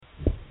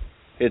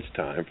It's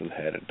time for the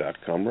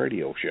Hadit.com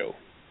radio show.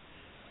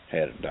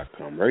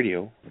 Hadit.com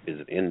radio is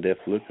an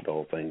in-depth look at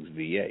all things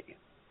VA.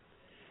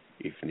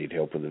 If you need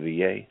help with the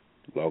VA,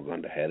 log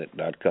on to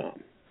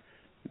Hadit.com.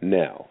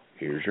 Now,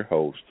 here's your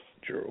host,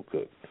 Gerald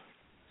Cook.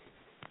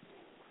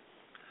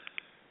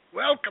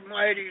 Welcome,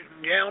 ladies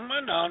and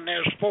gentlemen, on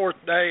this 4th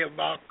day of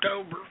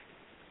October,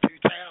 2014.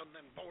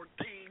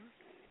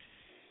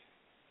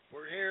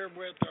 We're here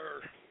with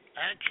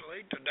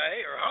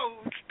today our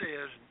host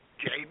is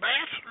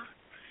Jbasser,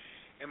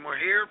 and we're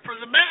here for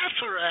the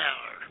Basser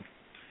Hour.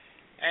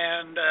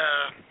 And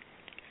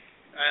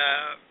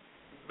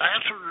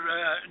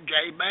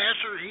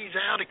Jbasser, he's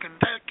out of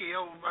Kentucky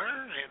over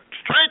there, and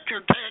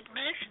stretcher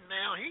technician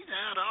now, he's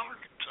out of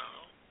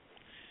Arkansas.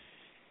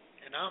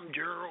 And I'm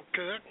Gerald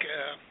Cook.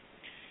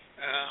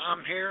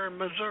 I'm here in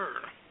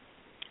Missouri,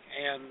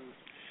 and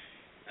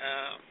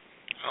I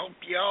hope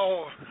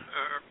y'all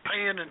are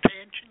paying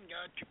attention,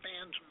 got your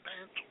pens and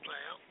pencils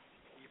out,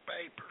 your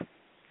paper,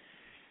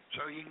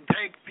 so you can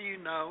take a few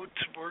notes.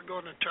 We're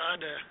going to try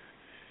to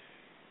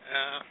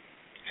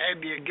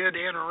have you a good,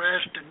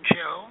 interesting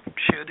show.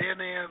 Should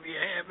any of you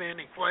have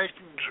any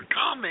questions or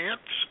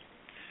comments,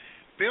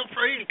 feel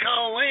free to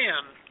call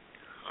in.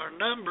 Our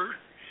number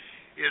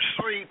is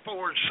 347-237-4819.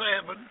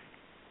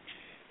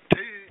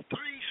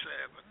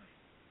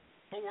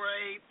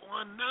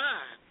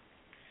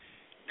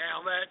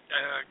 Now, that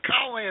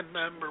call-in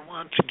number,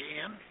 once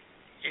again,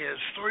 is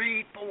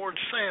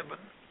 347-237-4819.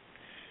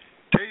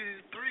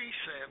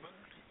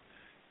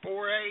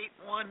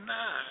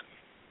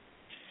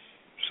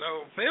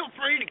 So feel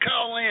free to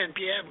call in if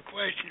you have a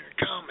question or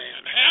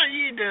comment. How are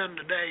you doing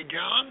today,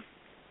 John?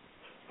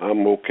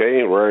 I'm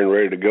okay and raring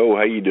ready to go.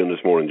 How you doing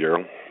this morning,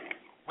 Gerald?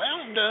 Well,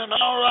 I'm doing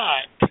all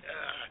right.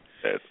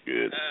 That's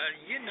good.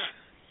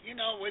 You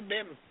know, we've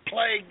been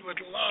plagued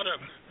with a lot of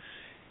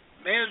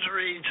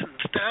miseries and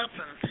stuff,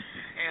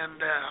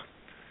 and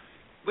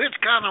we're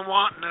kind of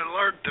wanting to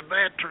alert the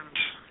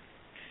veterans,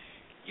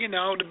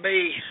 to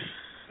be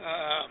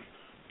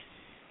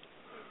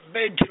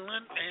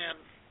vigilant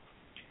and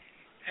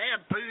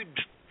have food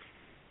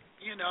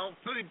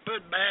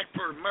put back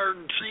for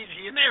emergencies.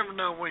 You never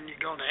know when you're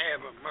going to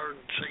have an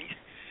emergency.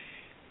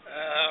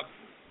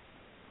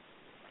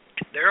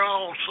 There are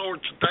all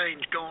sorts of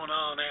things going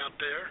on out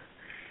there.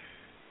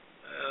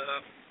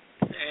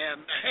 And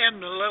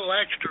having a little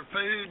extra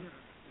food and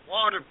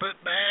water put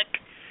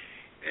back,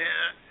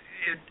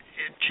 it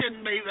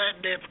shouldn't be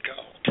that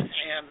difficult.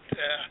 And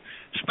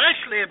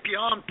especially if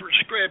you're on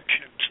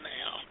prescriptions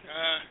now.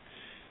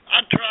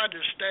 I try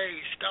to stay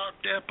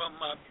stocked up on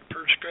my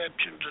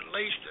prescriptions, at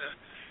least a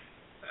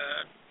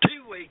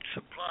 2-week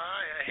supply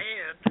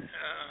ahead,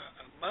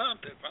 a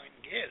month if I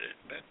can get it,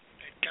 but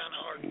it's kind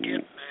of hard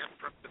getting that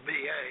from the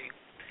VA.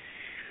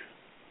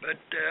 But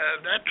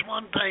that's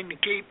one thing to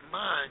keep in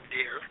mind,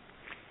 dear.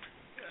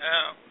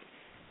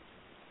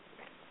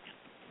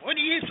 What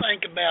do you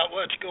think about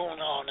what's going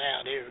on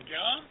out here,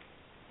 John?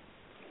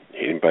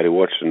 Anybody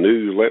watch the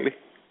news lately?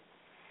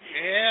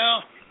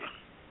 Yeah,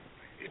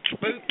 it's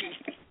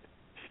spooky.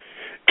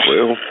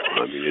 Well,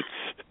 I mean, it's,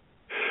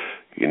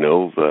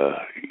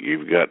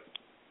 you've got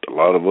a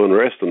lot of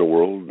unrest in the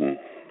world and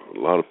a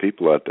lot of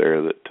people out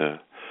there that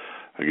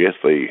I guess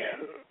they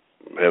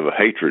have a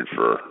hatred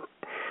for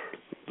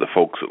the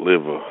folks that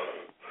live,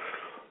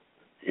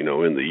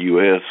 in the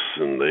U.S.,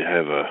 and they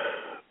have a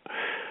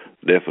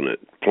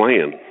definite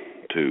plan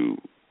to,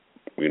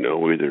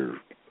 either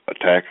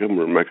attack them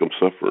or make them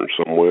suffer in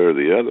some way or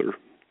the other.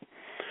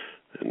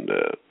 And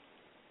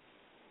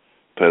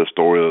had a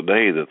story the other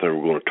day that they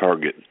were going to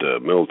target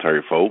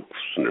military folks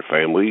and their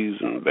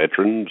families and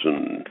veterans,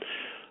 and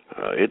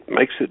it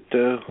makes it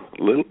a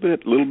little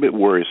bit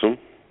worrisome,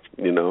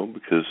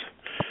 because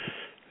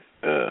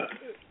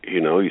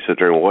you sit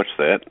there and watch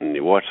that,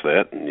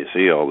 and you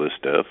see all this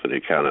stuff, and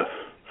it kind of,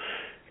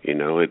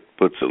 it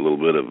puts a little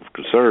bit of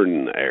concern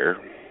in the air.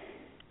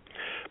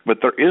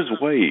 But there is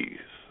ways.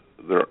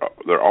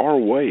 There are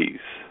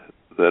ways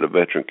that a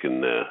veteran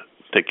can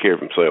take care of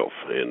himself,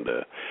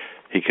 and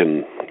he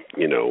can,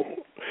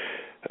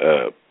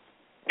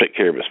 take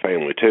care of his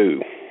family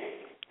too.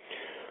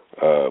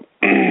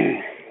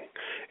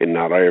 And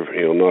not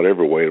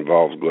every way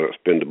involves going to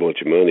spend a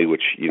bunch of money,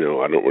 which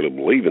I don't really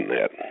believe in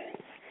that.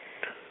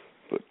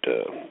 But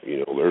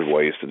there's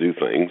ways to do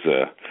things.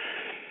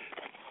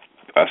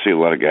 I see a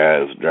lot of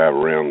guys drive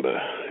around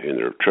in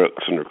their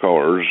trucks and their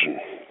cars, and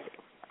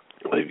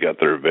they've got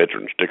their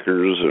veteran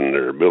stickers and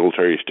their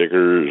military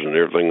stickers and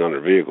everything on their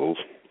vehicles.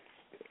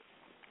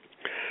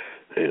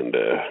 And,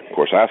 of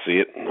course, I see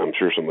it, and I'm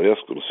sure somebody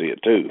else will see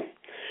it, too.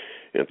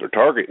 And if they're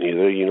targeting you,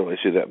 they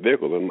see that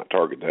vehicle, they might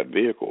target that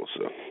vehicle.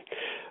 So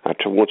I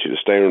want you to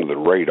stay under the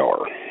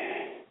radar.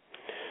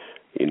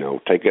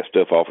 Take that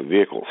stuff off of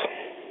vehicles.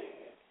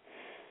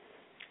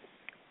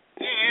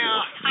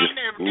 Yeah, I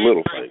never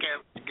did think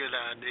that was a good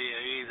idea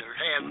either,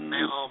 having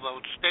all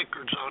those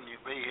stickers on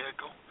your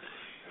vehicle.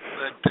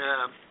 But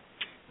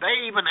they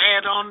even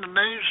had on the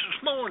news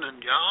this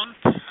morning,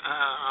 John.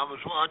 I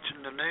was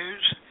watching the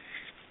news,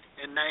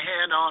 and they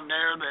had on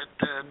there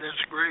that this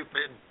group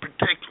had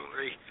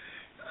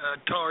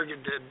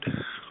targeted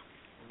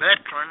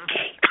veterans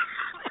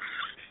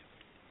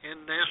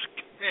in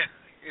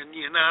the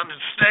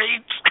United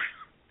States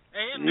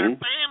and their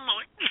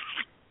families.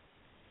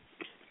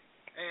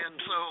 And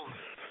so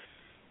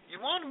you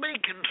want to be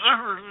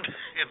concerned,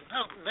 if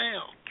nothing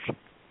else.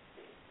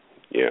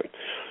 Yeah.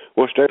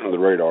 Well, stay under the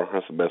radar.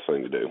 That's the best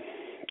thing to do.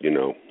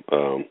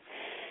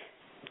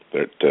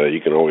 That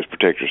you can always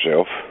protect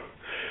yourself.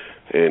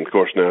 And, of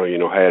course, now,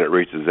 HAT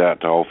reaches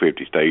out to all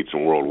 50 states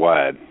and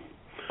worldwide.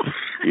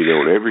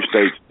 And every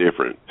state's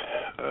different.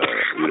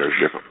 There's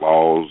different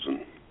laws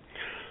and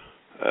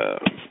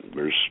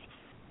there's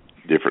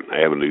different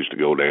avenues to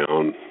go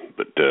down.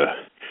 But,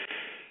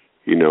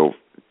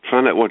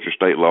 find out what your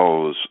state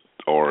laws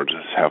are,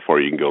 just how far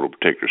you can go to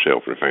protect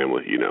yourself and your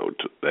family,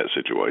 to that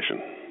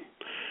situation.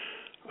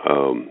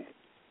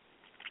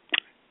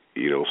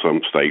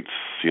 Some states,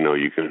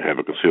 you can have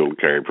a concealed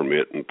carry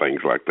permit and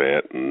things like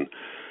that, and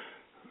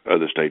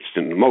other states,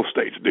 and most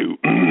states do,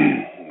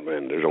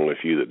 and there's only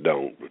a few that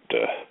don't. But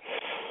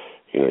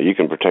you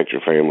can protect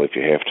your family if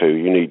you have to.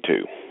 You need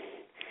to.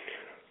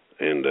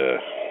 And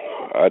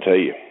I tell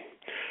you,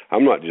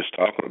 I'm not just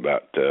talking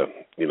about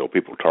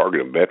people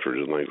targeting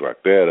veterans and things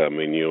like that. I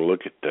mean,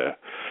 look at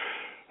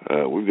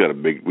we got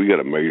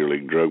a major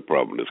league drug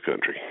problem in this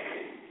country.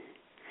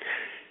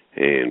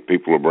 And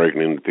people are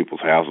breaking into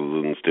people's houses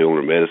and stealing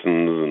their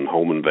medicines and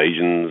home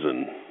invasions,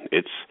 and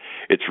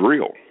it's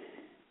real.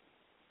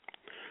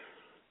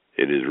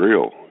 It is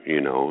real,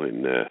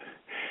 and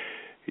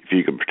if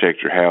you can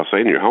protect your house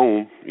and your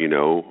home,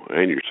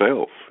 and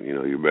yourself,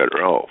 you're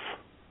better off.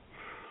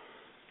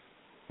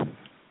 Well,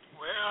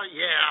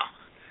 yeah.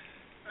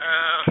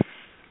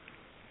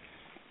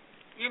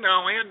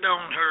 It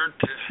don't hurt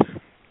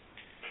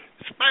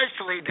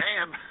especially to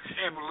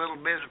have a little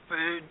bit of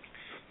food.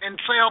 And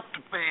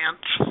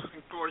self-defense,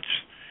 of course,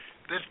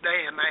 this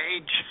day and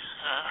age,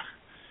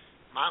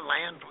 my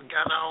land, we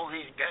got all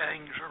these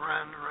gangs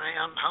running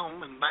around,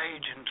 home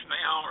invasions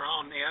now are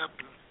on the up,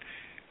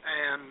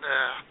 and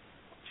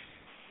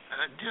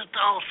just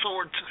all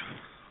sorts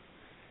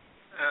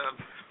of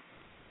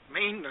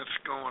meanness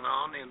going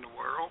on in the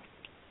world.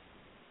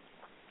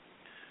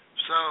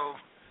 So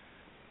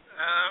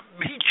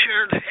be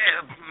sure to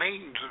have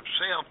means of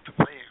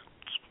self-defense.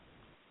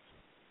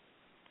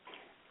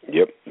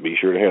 Yep, be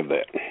sure to have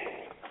that.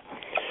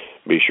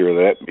 Be sure of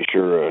that. Be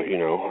sure, if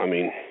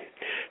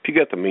you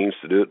got the means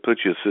to do it,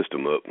 put you a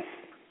system up.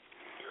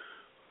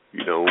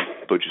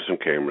 Put you some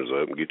cameras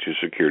up and get you a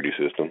security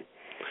system.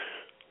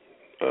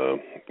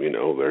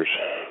 There's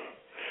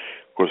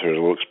a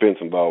little expense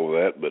involved with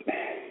that, but,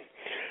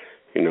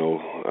 I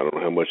don't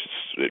know how much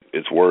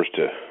it's worth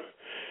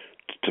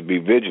to be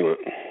vigilant.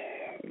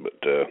 But,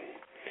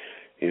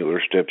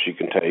 there's steps you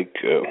can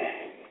take.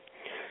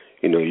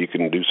 You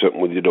can do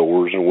something with your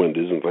doors and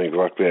windows and things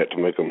like that to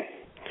make them,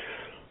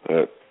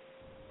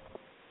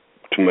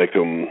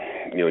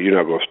 you're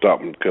not going to stop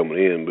them coming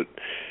in, but,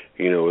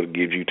 it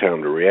gives you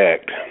time to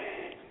react.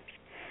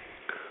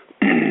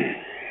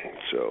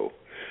 So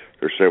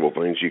there's several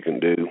things you can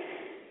do.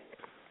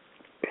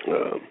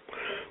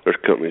 There's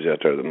companies out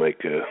there that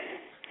make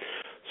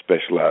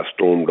specialized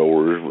storm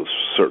doors with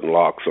certain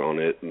locks on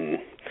it, and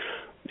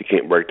you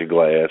can't break the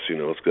glass.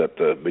 It's got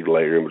the big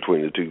layer in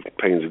between the two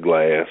panes of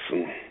glass,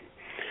 and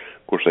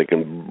of course they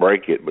can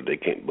break it, but they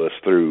can't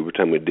bust through. Every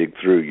time they dig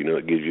through,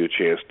 it gives you a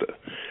chance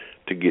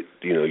to get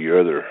your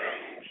other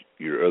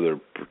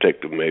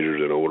protective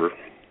measures in order.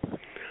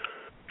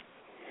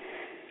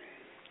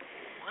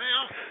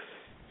 Well,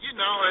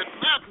 if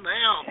nothing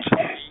else,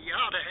 you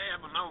ought to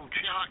have an old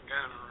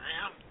shotgun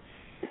around.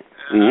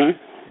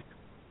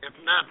 If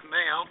nothing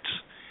else,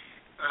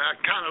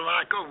 kind of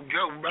like old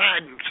Joe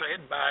Biden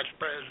said, Vice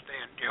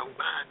President Joe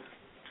Biden.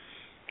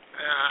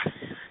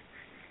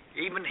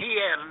 Even he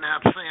had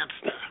enough sense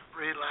to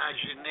realize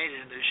you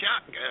needed a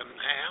shotgun in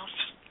the house,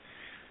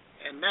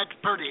 and that's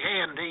pretty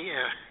handy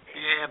if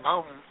you have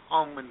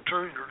home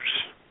intruders.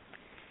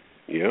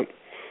 Yep.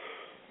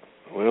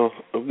 Well,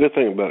 a good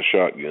thing about a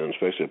shotgun,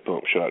 especially a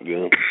pump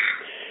shotgun,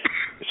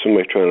 if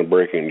somebody's trying to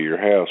break into your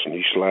house and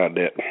you slide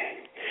that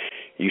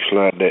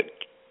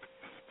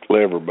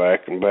lever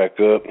back and back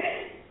up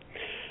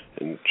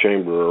and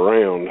chamber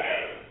around,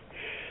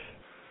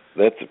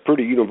 that's a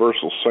pretty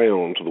universal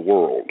sound to the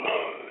world.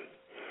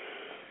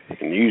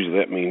 And usually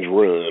that means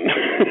run.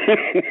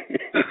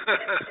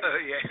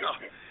 Yeah.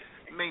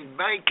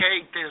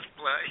 Vacate this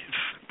place,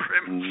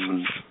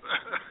 premises.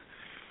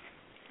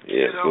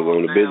 Yeah, because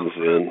on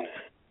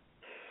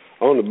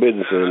the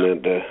business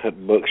end, that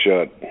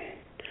buckshot,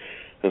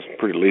 that's some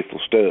pretty lethal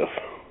stuff.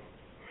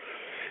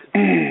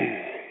 Yeah,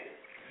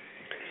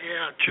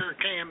 it sure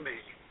can be.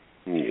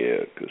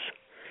 Yeah, because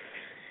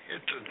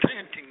it's a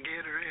attention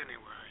getter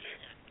anyway.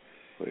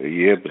 Well,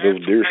 yeah, but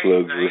those deer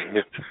slugs,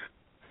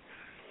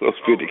 those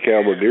 50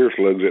 caliber deer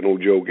slugs ain't no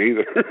joke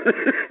either.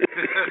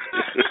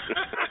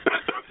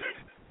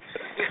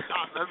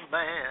 That's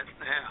bad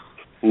now.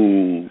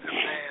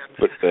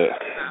 But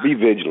be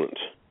vigilant.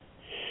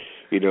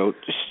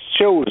 Just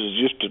show is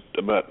just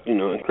about,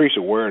 increase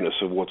awareness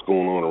of what's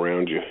going on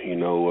around you.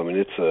 I mean,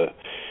 it's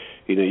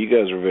you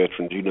guys are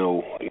veterans.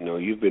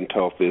 You've been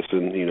taught this,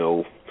 and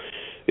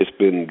it's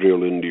been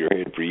drilled into your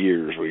head for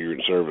years while you're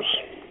in service.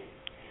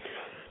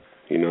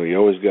 You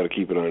always got to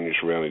keep an eye on your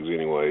surroundings,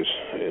 anyways,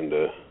 and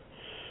the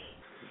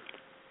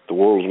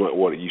world's not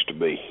what it used to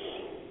be.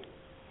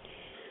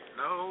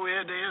 No,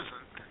 it isn't.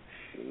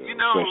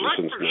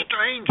 Look for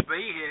strange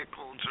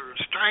vehicles or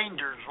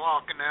strangers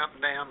walking up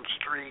and down the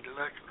street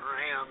looking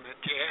around that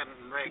you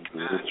hadn't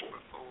recognized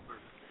before.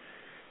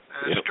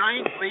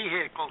 Strange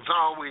vehicles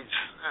always,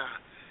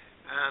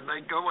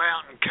 they go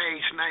out and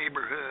case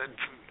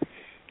neighborhoods. And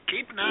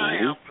keep an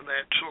eye out for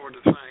that sort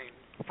of thing.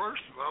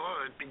 First of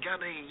all, if you got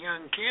any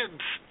young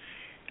kids,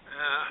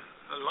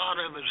 a lot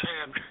of us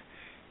have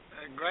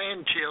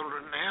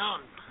grandchildren now,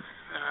 and,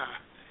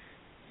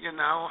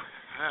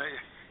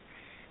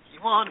 you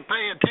want to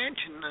pay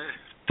attention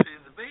to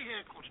the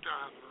vehicles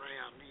driving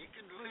around. You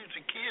can lose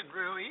a kid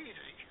real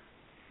easy.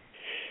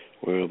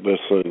 Well,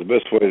 the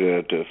best way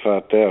to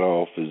fight that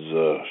off is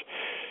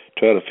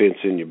try to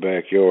fence in your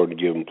backyard and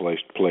give them a place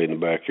to play in the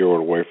backyard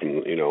away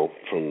from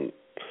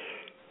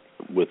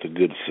with a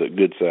good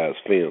sized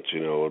fence.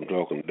 I'm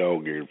talking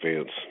dog-eared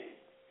fence.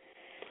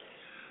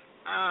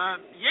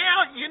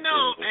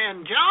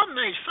 And John,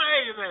 they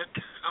say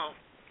that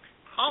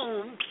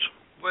homes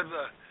with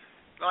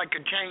like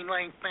a chain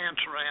link fence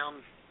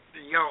around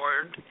the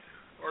yard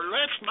are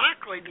less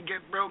likely to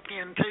get broke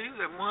into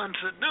than ones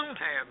that don't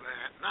have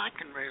that. And I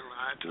can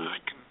realize,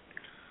 I can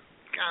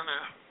kind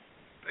of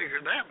figure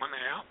that one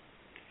out.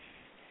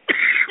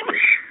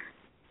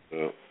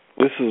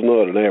 This is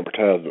not an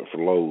advertisement for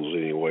Lowe's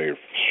in any way,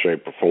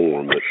 shape, or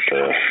form, but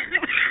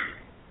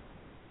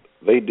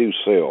they do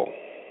sell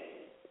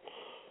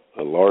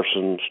a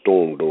Larson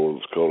storm door.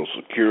 It's called a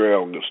secure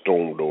outlet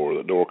storm door.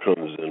 The door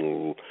comes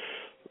in,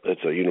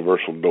 it's a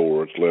universal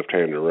door. It's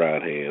left-hand or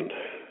right-hand.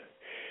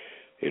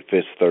 It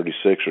fits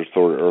 36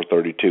 or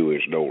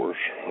 32-inch doors.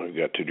 We've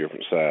got two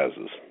different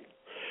sizes.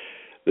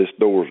 This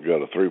door's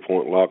got a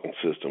 3-point locking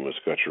system. It's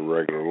got your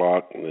regular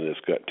lock, and then it's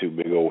got two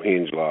big old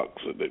hinge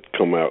locks that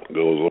come out and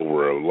goes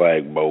over a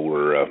lag bolt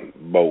or a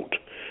bolt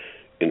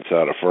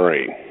inside a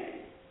frame.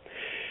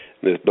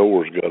 This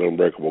door's got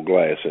unbreakable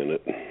glass in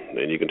it,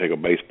 and you can take a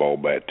baseball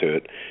bat to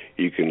it.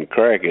 You can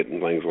crack it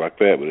and things like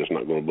that, but it's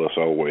not going to bust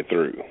all the way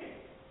through.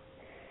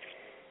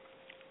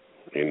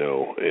 You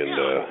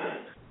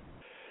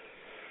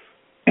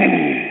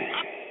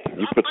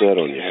put that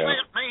on your house.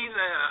 Sent me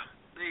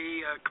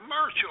the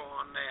commercial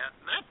on that,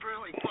 and that's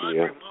really quite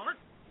remarkable.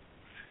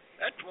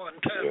 That's one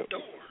tough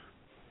door.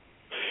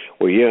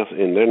 Well, yes,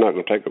 and they're not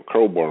going to take a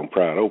crowbar and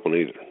pry it open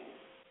either.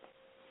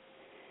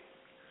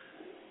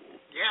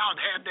 Yeah, it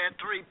had that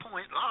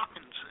 3-point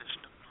locking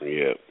system.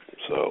 Yeah,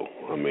 so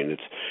I mean,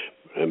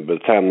 and by the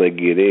time they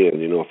get in,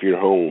 if you're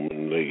home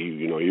and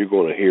you're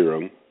going to hear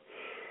them,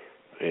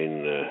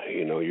 and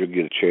you'll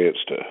get a chance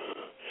to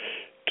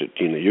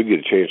you'll get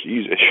a chance to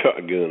use that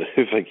shotgun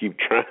if they keep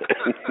trying.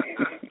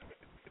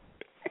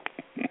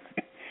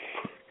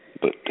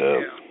 But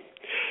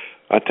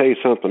I tell you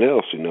something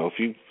else. If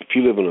you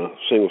live in a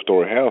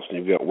single-story house and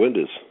you've got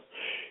windows,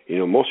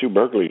 most of your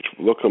burglaries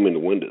will come in the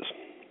windows,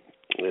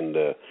 and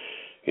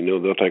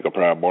they'll take a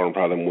pry bar and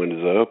pry them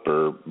windows up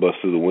or bust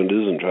through the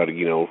windows and try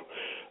to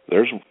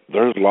there's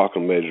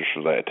locking measures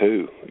for that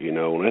too.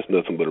 And that's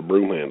nothing but a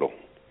broom handle.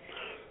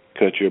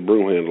 Cut your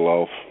broom handle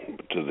off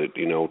to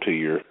to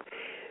your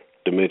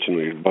dimension of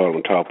your bottom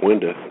and top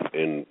window,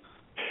 and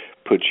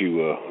put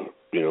screw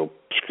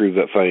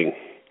that thing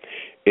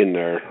in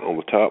there on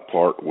the top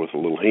part with a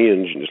little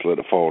hinge and just let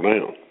it fall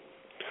down.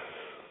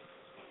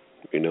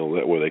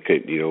 That way they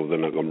can't, they're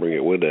not going to bring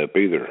it with up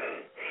either.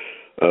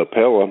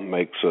 Pella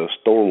makes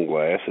storm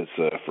glass. It's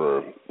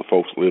for the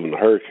folks that live in the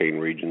hurricane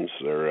regions.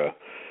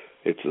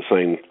 It's the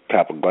same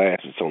type of glass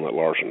that's on that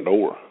Larson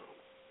door.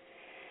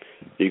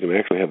 You can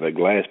actually have that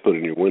glass put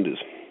in your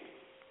windows.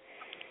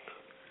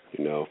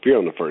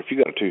 If you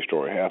got a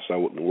 2-story house, I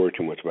wouldn't worry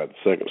too much about the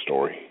second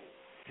story.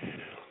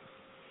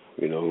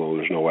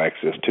 There's no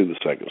access to the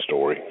second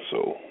story.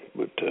 So,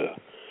 but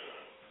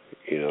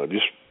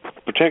just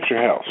protect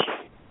your house.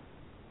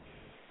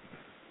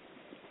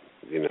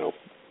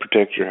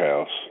 Protect your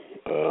house.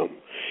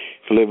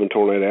 If you live in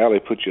Tornado Alley,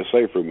 put you a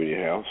safe room in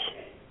your house.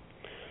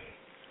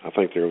 I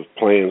think there are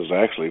plans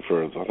actually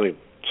for. I think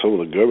some of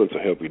the governments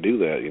will help you do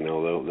that.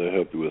 They'll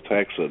help you with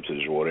tax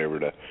subsidies or whatever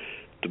to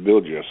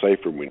build you a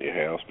safe room in your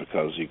house,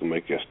 because you can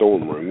make a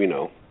storm room.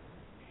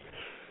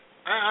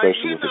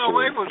 Especially with the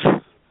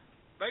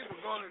they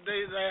were going to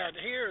do that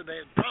here. They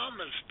had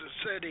promised the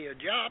city of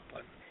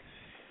Joplin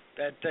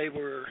that they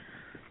were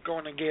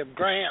going to give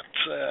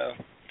grants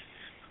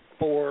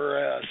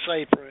for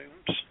safe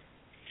rooms,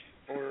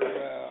 or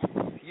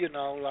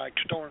like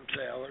storm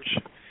cellars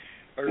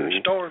or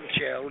storm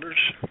shelters,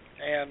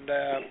 and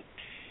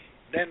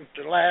then at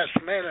the last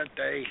minute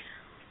they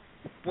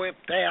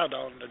whipped out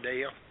on the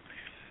deal.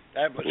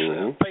 That was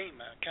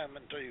FEMA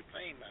coming through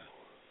FEMA.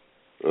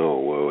 Oh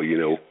well,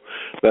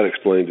 that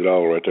explains it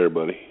all right there,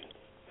 buddy.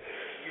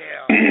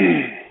 Yeah.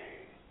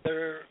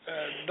 there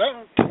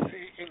don't,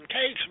 in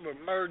case of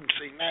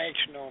emergency,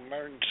 national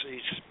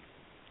emergencies,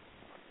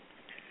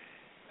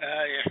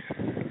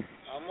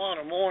 I want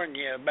to warn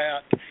you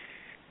about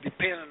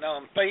depending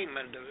on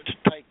FEMA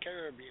to take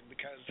care of you,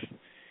 because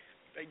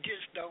they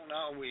just don't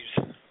always,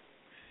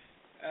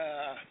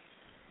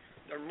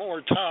 they're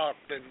more talk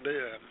than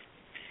doing.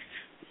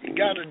 You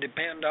got to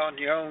depend on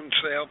your own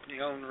self and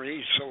your own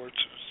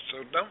resources,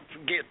 so don't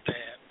forget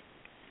that.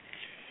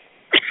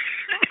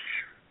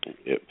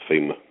 Yep,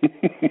 FEMA.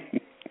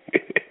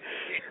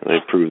 They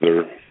prove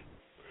their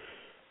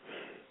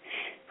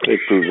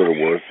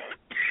worth.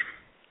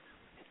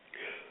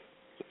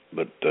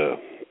 But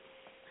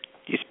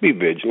just be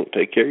vigilant.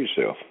 Take care of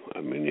yourself.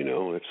 I mean,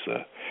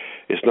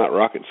 it's not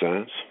rocket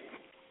science.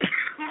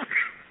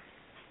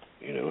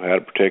 How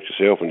to protect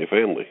yourself and your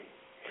family.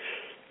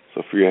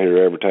 So if you're out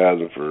here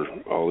advertising for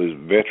all these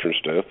veteran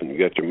stuff and you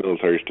got your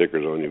military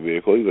stickers on your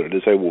vehicle, even a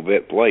disabled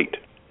vet plate,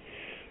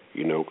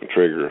 can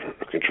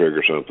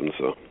trigger something.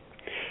 So,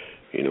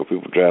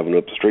 people driving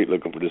up the street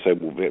looking for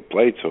disabled vet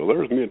plates, so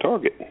there's me a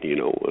target.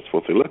 That's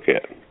what they look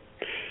at.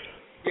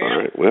 Yeah. All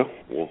right. Well,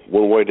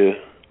 one way to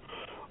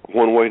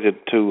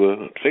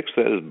fix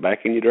that is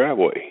back in your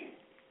driveway.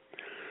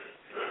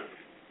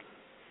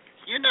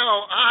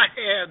 I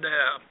had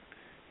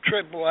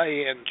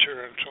AAA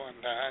insurance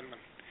one time,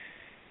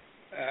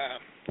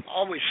 and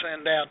always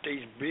send out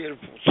these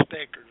beautiful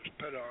stickers to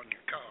put on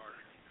your car.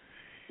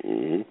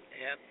 Mm-hmm.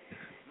 And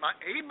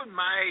even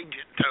my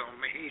agent told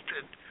me, he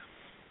said,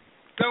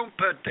 don't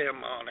put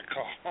them on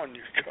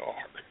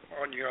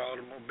your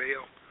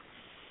automobile.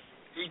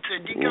 He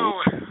said, you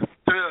go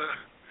to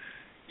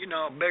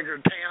a bigger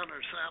town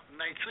or something,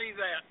 they see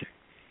that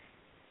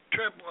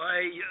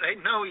AAA, they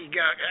know you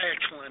got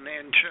excellent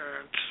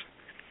insurance,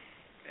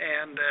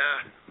 and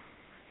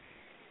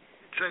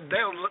said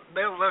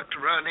they'll look to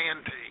run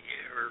into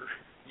you, or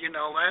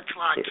that's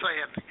like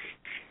saying,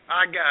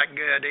 I got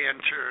good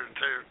insurance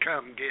there,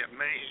 come get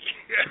me.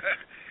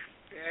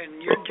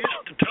 And you're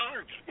just a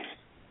target.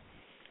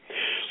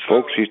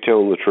 Folks, he's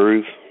telling the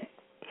truth.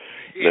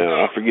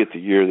 Now, I forget the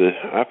year this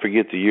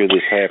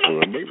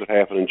happened. I believe it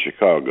happened in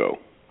Chicago.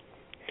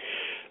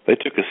 They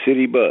took a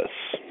city bus,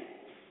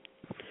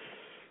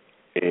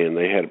 and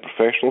they had a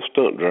professional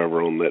stunt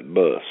driver on that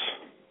bus,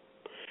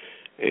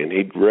 and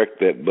he wrecked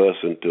that bus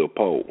into a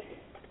pole.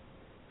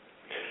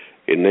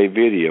 And they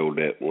videoed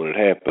that when it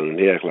happened, and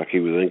he acted like he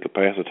was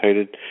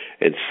incapacitated,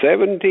 and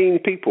 17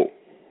 people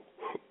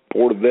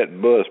boarded that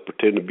bus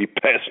pretending to be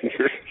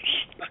passengers.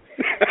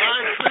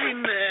 I've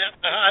seen that.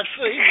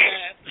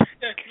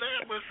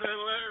 That was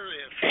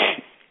hilarious.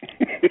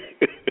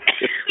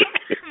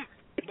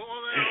 Boy,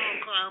 they're all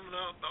climbing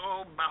up,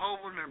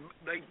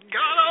 they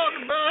got on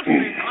the bus and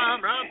they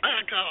climbed right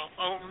back off,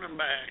 holding their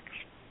bags.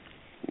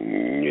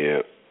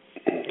 Yeah.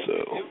 So.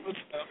 It was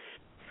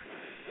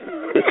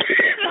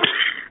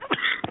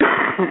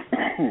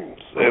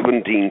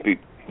 17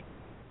 people.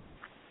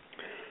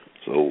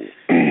 So,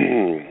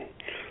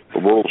 the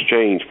world's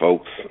changed,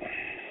 folks.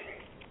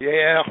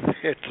 Yeah,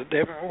 it's a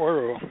different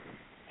world.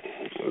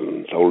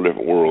 It's a whole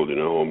different world, I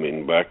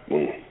mean, back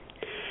when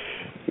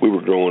we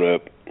were growing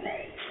up,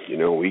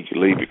 we could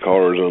leave your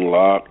cars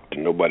unlocked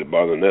and nobody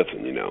bothered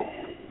nothing,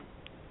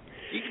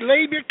 You can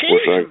leave your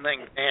keys and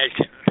things,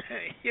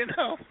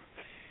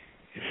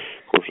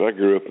 Of course, I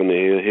grew up in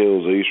the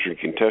hills of eastern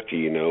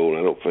Kentucky, and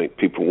I don't think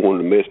people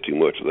wanted to mess too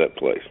much of that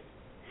place.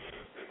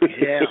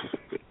 Yeah.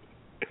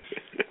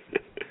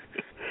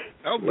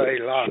 Nobody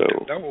locked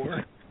the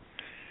door.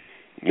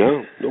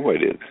 No, nobody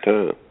did at the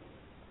time.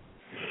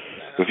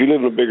 If you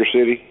live in a bigger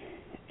city,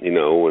 and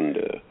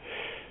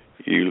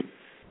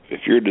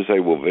if you're a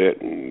disabled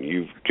vet and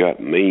you've got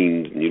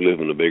means and you live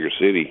in a bigger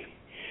city,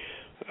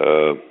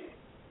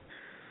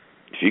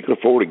 if you can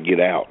afford to get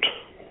out,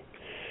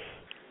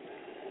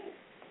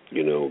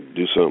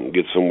 do something,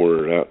 get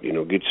somewhere out, get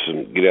out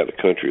of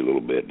the country a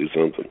little bit, do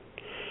something.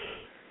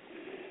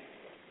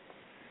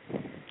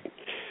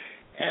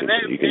 And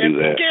you can do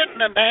that.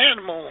 Getting an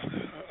animal,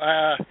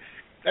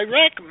 they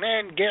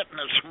recommend getting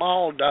a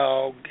small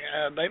dog.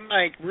 They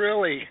make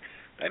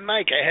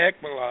a heck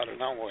of a lot of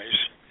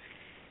noise.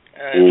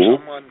 If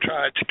someone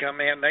tries to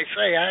come in, they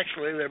say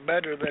actually they're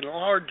better than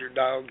larger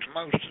dogs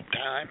most of the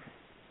time.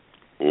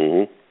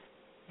 Mm-hmm.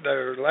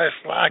 They're less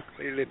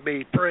likely to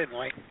be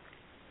friendly.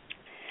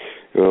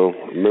 Well,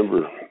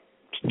 remember,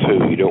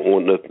 too, you don't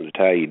want nothing to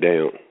tie you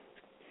down.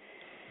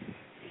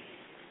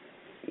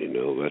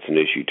 That's an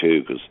issue,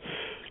 too, because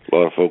a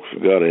lot of folks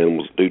have got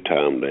animals that do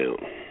tie them down.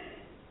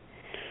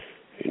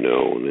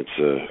 And it's,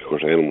 of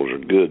course, animals are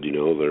good,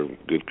 they're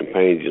good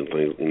companions and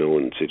things,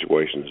 in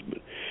situations,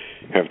 but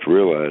you have to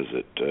realize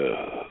that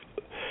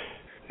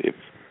if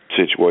the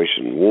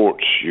situation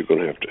warrants, you're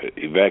going to have to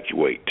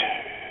evacuate,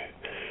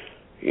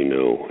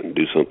 and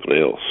do something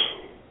else.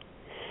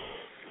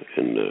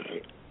 And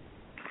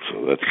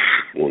so that's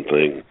one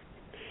thing.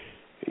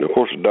 And, of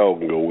course, a dog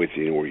can go with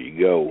you anywhere you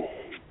go.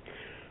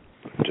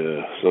 But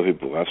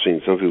I've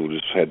seen some people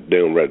just had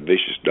downright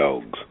vicious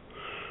dogs,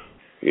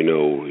 and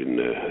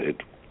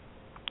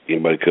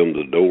anybody come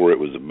to the door, it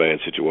was a bad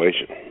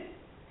situation.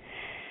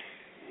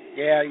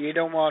 Yeah, you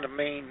don't want a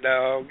mean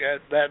dog.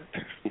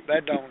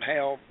 That don't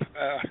help.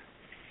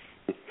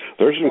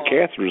 There's some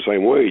cats that are the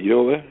same way. You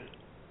know that?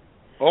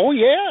 Oh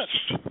yes.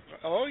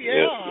 Oh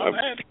yeah. Yeah, I've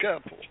had a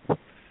couple.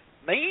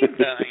 Mean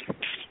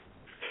things.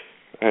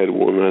 I had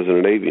one when I was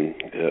in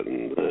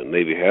the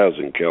Navy house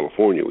in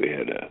California. We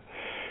had a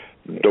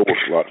door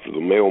slot for the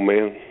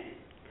mailman.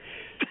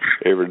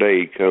 Every day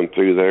he'd come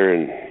through there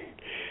and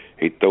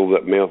he'd throw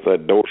that mail through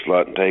that door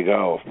slot and take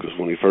off, because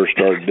when he first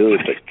started doing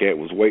it, that cat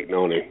was waiting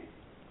on him.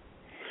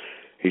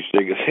 He'd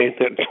stick his hand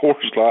in that door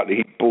slot and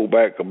he'd pull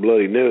back a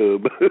bloody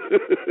nub.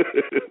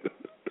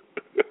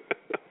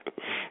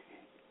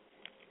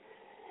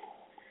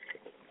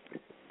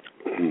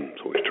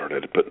 So we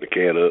started putting the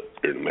cat up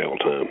during mail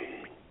time.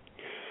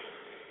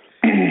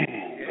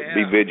 Yeah.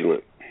 Be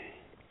vigilant.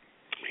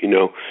 You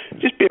know,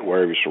 just be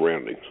aware of your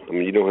surroundings. I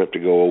mean, you don't have to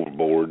go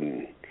overboard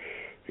and,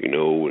 you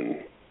know,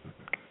 and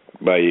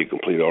buy you a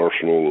complete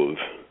arsenal of,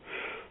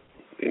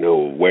 you know,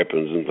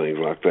 weapons and things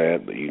like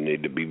that, but you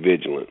need to be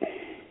vigilant.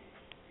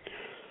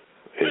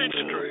 That's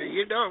true.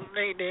 You don't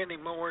need any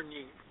more than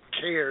you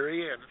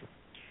carry, and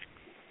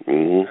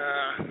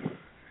Mm-hmm.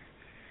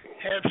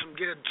 Have some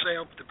good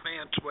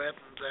self-defense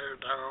weapons there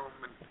at home,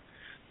 and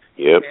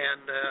Yep.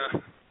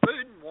 and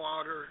food and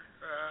water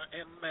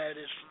and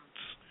medicines.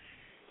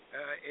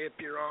 If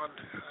you're on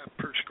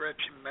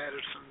prescription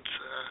medicines,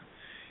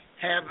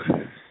 try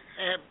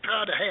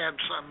to have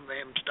some of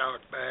them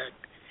stocked back.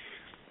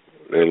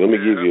 Now, let me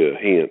give you a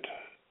hint.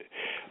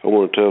 I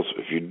want to tell us,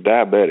 if you're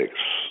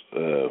diabetics,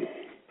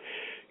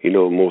 you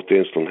know most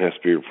insulin has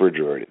to be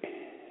refrigerated.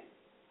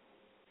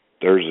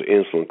 There's an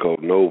insulin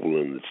called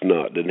Novolin that's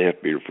not. Doesn't have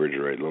to be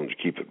refrigerated as long as you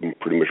keep it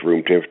pretty much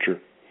room temperature.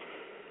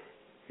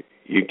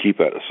 You can keep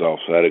it in a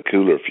soft-sided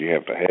cooler if you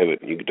have to have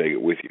it, and you can take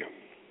it with you.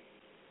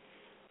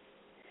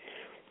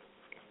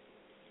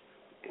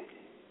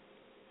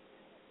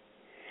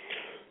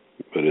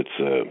 But it's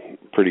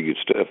pretty good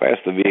stuff.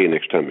 Ask the VA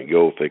next time you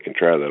go if they can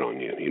try that on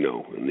you, you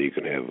know, and you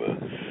can have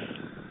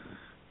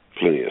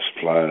plenty of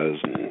supplies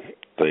and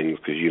things,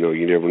 because, you know,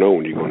 you never know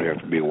when you're going to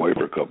have to be away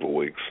for a couple of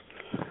weeks.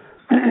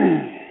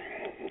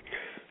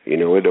 You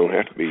know, it don't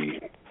have to be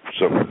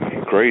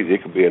something crazy.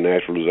 It could be a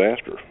natural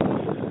disaster.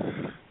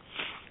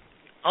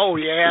 Oh,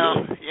 yeah.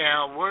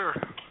 Yeah,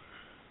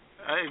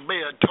 it'd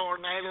be a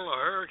tornado, a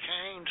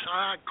hurricane,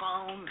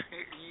 cyclone,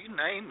 you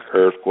name it.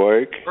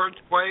 Earthquake.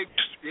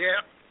 Earthquakes,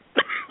 yeah.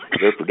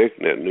 They're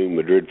predicting that new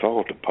Madrid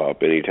fault to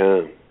pop any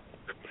time.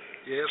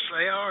 Yes,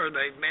 they are.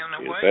 They've been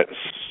away.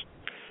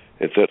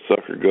 If that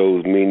sucker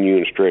goes, me and you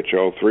and Stretch,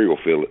 all three will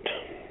feel it.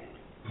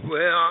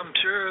 Well, I'm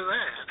sure of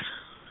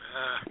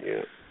that.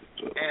 Yeah.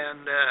 So.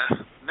 And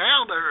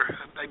now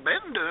they've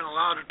been doing a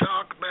lot of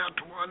talk about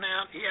the one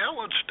out in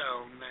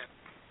Yellowstone.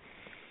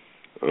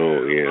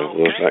 Oh yeah.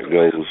 Well, if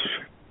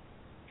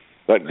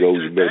that goes,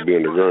 you better be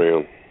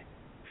underground.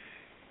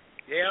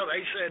 Yeah,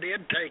 they said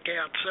it'd take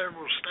out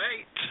several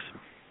states.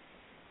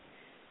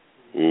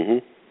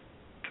 Mhm.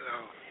 So.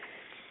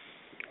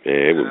 Yeah,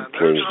 it would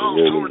plunge the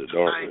world into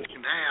darkness.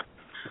 Can happen.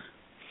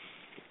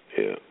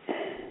 Yeah.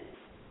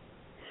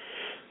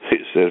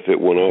 It said if it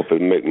went off,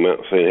 it'd make Mount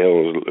St.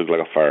 Helens look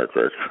like a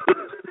firecracker.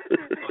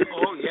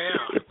 Oh,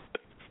 yeah.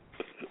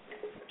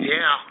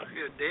 Yeah,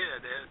 it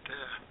did.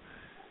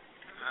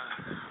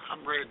 I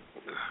read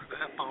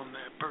up on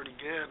that pretty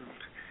good.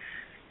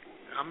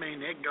 I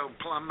mean, it'd go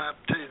plumb up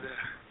to the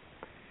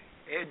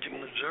edge of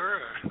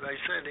Missouri. They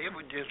said it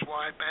would just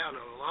wipe out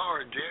a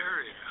large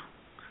area,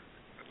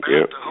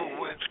 about the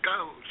whole West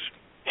Coast.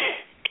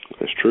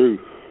 That's true.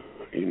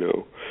 You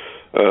know,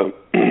 a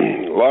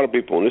lot of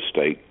people in this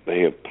state,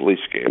 they have police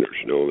scanners.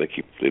 You know,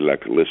 they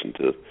like to listen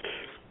to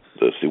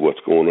see what's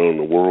going on in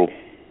the world.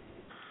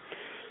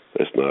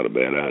 That's not a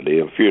bad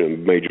idea. If you're in a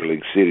major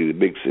league city, the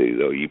big city,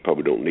 though, you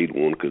probably don't need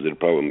one, because it'll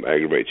probably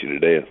aggravate you to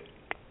death.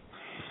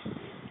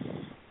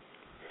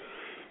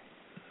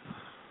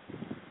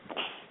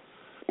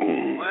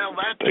 Well,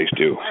 that's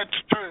true.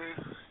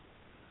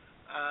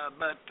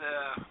 But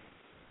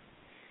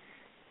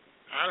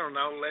I don't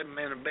know, living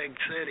in a big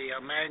city, I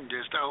imagine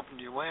just open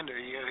your window,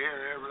 you'll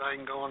hear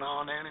everything going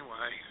on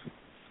anyway.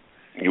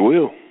 You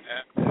will.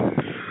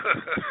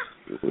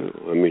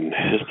 I mean,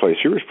 this place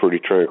here was pretty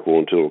tranquil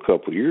until a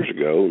couple of years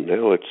ago.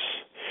 Now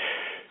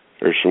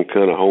there's some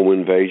kind of home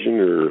invasion,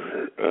 or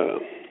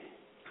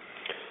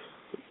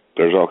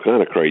there's all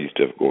kind of crazy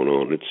stuff going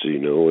on.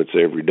 It's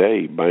every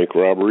day. Bank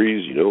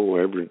robberies,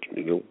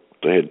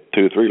 they had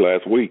 2 or 3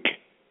 last week.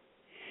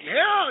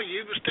 Yeah,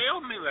 you was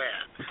telling me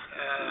that.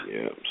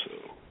 Yeah, so.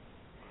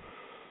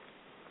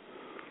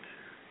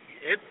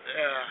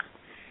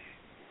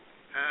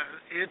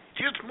 It's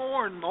just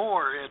more and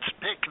more it's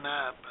picking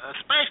up,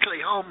 especially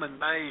home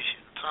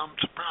invasions. I'm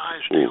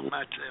surprised how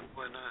much it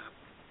went up.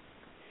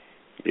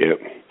 Yep.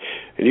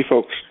 And you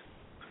folks,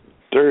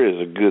 there is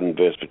a good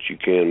investment you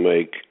can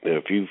make. Now,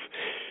 if you've,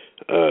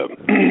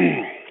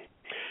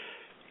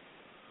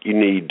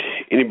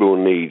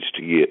 anyone needs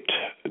to get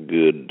a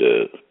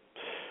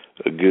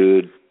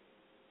good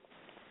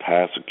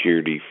high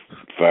security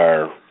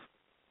fire.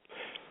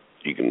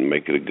 You can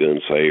make it a gun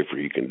safe, or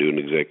you can do an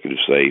executive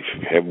safe.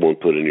 Have one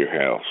put in your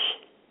house.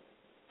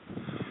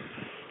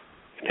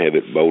 Have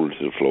it bolted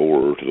to the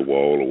floor or to the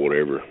wall or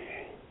whatever.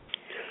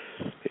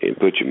 And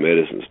put your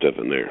medicine and stuff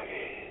in there.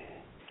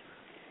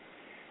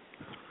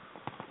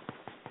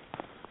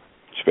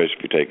 Especially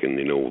if you're taking,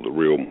 the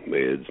real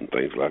meds and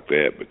things like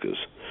that, because,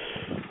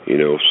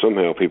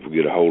 somehow people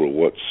get a hold of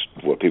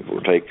what people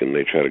are taking,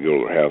 they try to go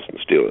to their house and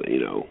steal it,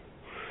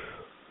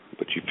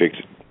 But you fix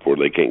it before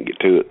they can't get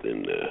to it,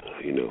 and,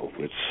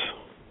 it's,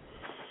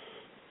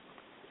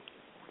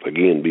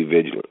 again, be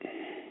vigilant.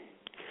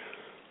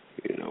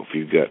 If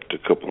you've got a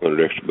couple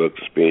 $100 extra bucks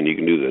to spend, you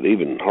can do that.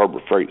 Even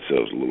Harbor Freight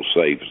sells a little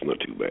safe. It's not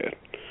too bad.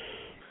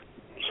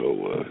 So,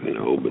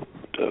 but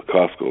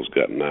Costco's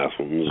got nice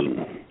ones,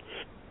 and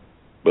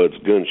Bud's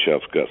Gun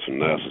Shop's got some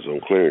nice ones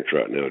on clearance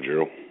right now,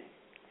 Gerald.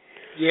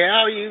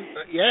 Yeah,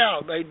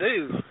 they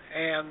do.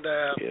 And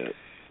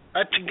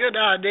that's a good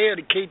idea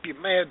to keep your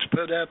meds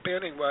put up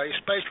anyway,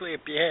 especially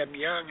if you have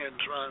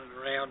youngins running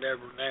around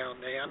every now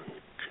and then.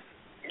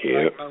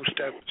 Yeah. Like most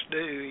of us do.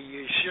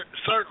 You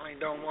certainly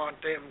don't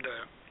want them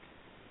to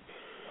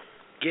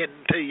get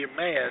into your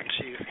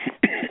meds.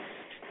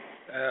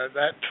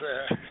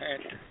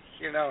 And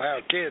you know how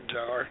kids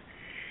are.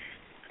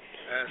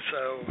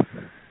 So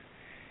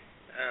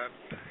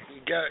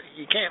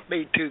you can't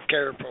be too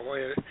careful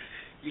with it.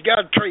 You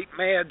got to treat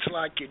meds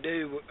like you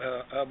do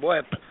a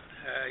weapon.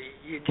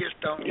 You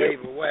just don't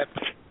leave a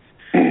weapon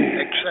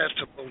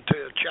accessible to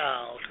a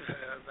child.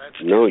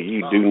 No,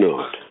 you do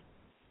not.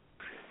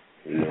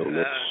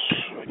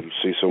 You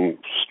see some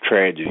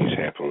tragedies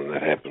happen when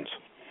that happens.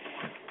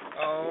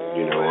 Oh,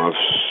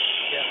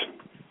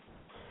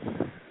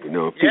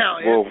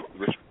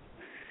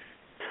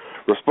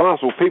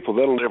 responsible people,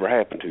 that'll never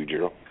happen to,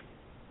 Gerald.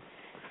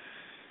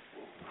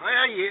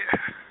 Well,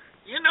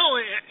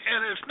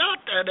 and it's not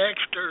that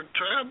extra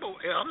trouble.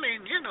 I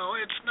mean,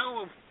 it's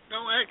no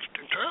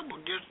extra trouble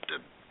just to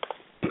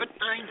put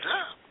things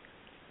up.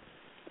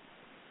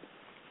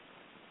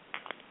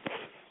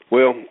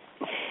 Well,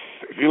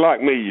 if you're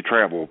like me, you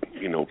travel,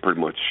 pretty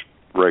much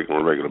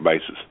on a regular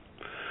basis.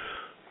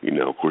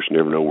 Of course, you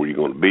never know where you're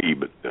going to be,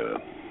 but,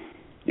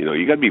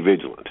 you got to be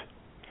vigilant.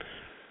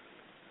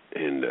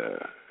 And,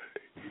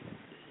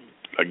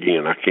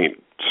 again, I can't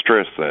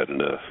stress that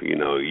enough.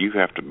 You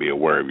have to be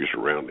aware of your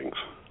surroundings.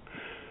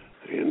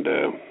 And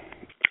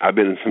I've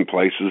been in some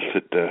places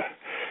that, that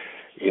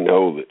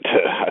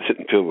I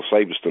didn't feel the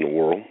safest in the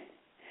world.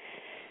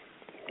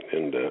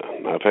 And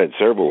I've had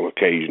several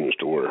occasions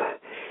to where,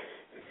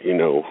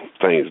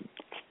 things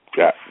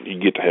you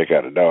get the heck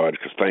out of Dodge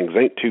because things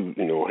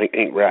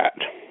ain't right.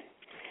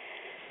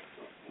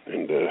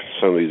 And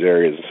some of these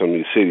areas and some of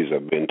these cities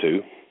I've been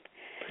to.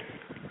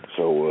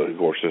 So, of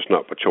course, it's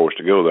not by choice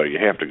to go there. You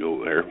have to go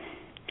there.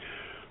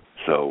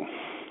 So,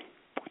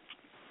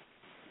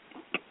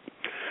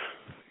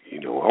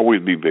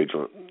 always be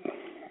vigilant.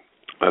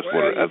 That's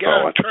all. You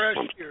got to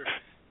trust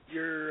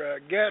your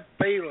gut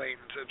feelings.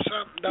 If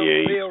something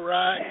don't feel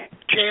right,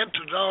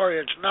 chances are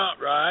it's not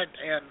right.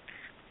 And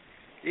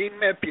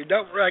even if you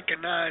don't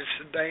recognize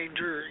the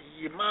danger,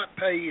 you might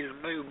pay you to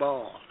move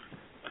on.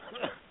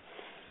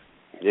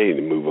 You need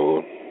to move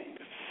on.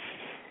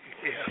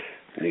 Yeah.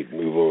 You need to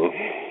move on.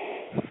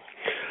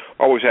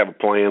 Always have a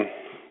plan.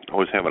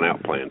 Always have an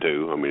out plan,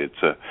 too. I mean,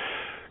 it's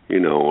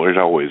there's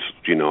always,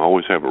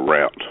 always have a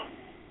route.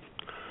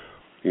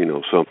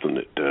 Something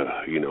that,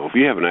 if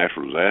you have a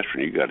natural disaster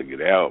and you got to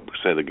get out,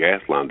 say the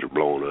gas lines are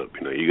blowing up,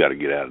 you got to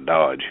get out of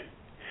Dodge.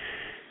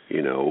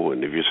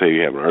 And if you say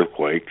you have an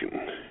earthquake and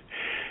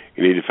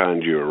you need to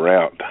find you a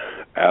route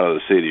out of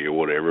the city or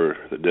whatever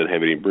that doesn't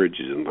have any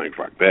bridges and things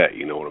like that,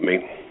 you know what I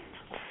mean?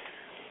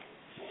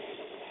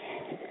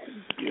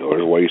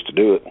 There's ways to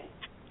do it.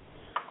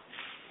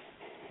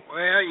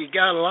 Well, you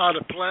got a lot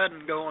of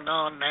flooding going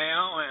on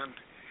now,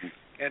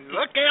 and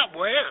look out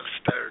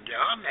west there,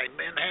 John. They've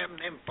been having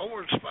them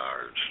forest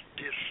fires,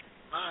 just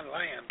my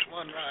lands,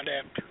 one right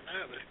after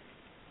another.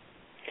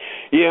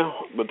 Yeah,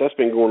 but that's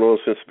been going on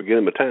since the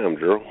beginning of time,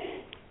 Gerald.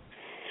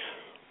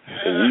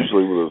 And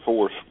usually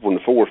when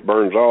the forest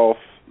burns off,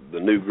 the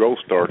new growth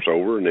starts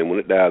over, and then when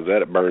it dies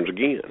out, it burns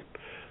again.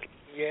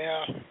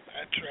 Yeah,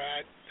 that's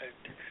right.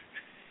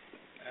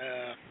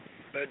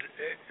 But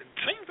it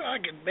seems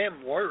like it's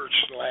been worse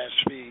the last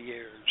few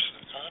years.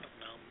 I don't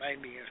know,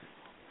 maybe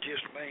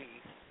just me.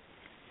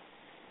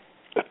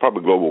 That's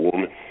probably global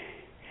warming.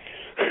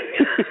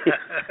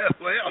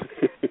 Well,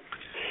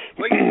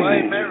 we can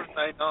blame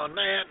everything on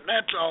that, and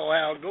that's all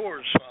Al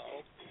Gore's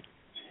fault.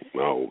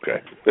 Oh,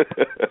 okay.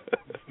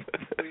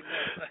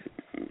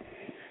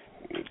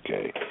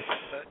 Okay.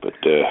 But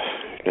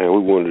now we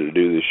wanted to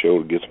do this show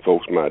to get some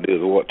folks some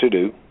ideas of what to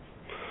do.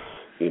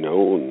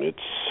 And it's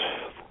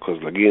because,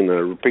 again, I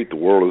repeat, the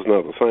world is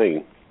not the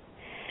same.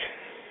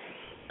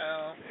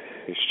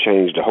 It's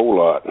changed a whole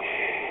lot.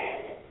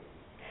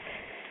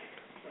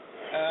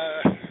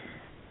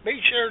 Be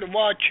sure to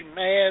watch your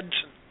meds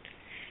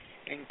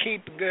and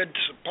keep a good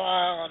supply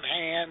on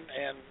hand,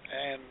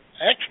 and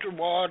extra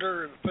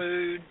water and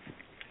food,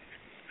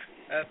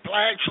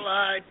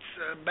 flashlights,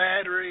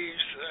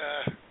 batteries,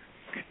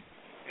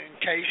 in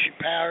case your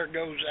power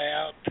goes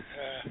out.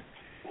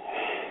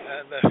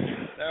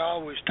 They're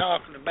always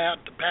talking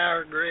about the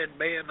power grid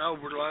being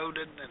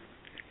overloaded, and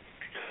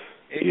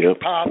it can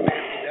pop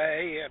every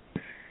day. And,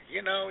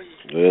 you know,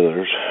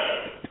 there's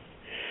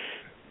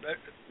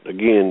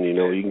again, you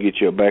know, you can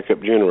get you a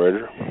backup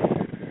generator.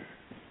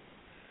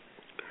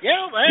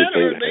 Yeah, that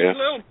or these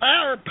little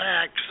power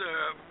packs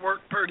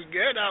work pretty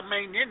good. I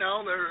mean, you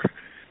know, they're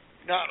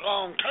not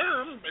long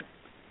term, but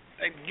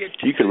they can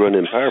get you. You could run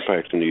them power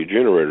packs into your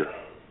generator,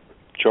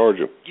 charge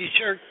them. You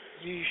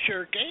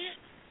sure can.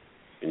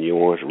 And you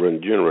won't have to run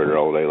the generator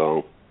all day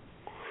long.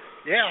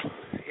 Yeah.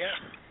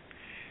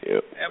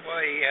 Yep. That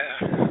way,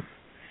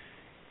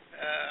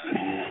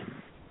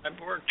 that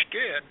works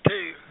good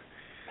too.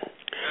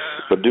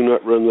 But do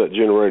not run that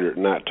generator at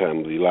nighttime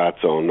with the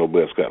lights on.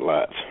 Nobody else got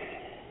lights.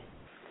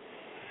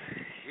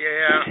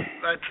 Yeah,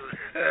 that's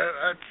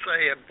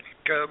saying,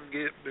 come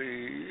get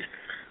me.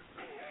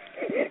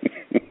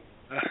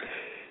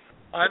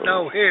 I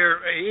know here,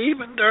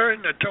 even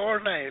during the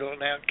tornado,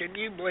 now, can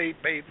you believe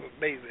people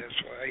be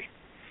this way?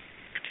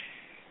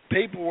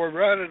 People were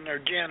running their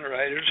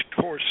generators. Of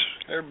course,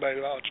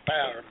 everybody lost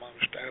power,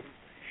 most of them.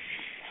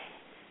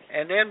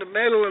 And in the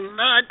middle of the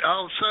night,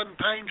 all of a sudden,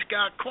 things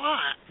got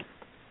quiet.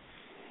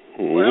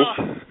 Mm-hmm. Well,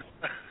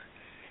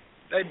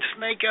 they'd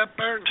sneak up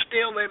there and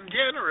steal them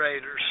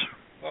generators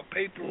while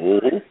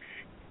people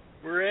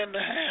were in the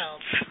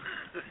house.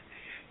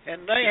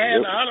 And they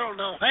had, I don't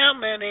know how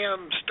many of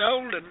them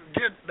stolen.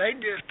 They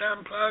just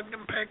unplugged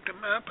them, picked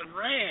them up, and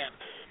ran.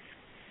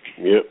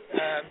 Yep.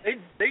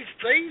 These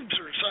thieves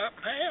are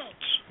something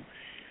else.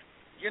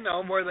 You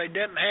know, where they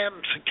didn't have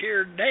them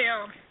secured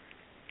down.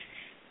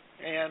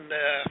 And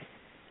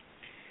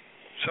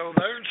so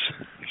there's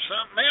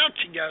something else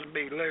you got to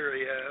be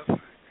leery of.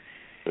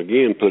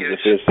 Again, put the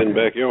fence in the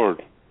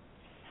backyard.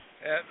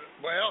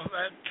 Well,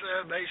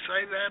 they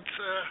say that's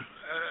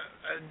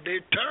a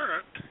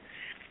deterrent.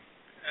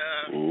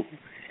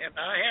 And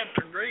I have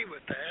to agree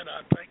with that.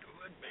 I think it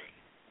would be.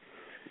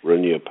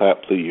 Run you a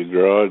pipe through your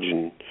garage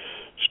and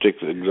stick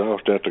the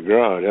exhaust out the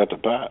garage, out the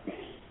pipe.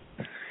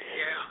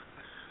 Yeah.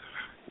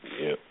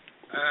 Yep.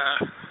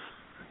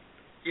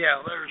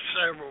 Yeah, there's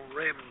several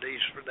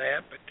remedies for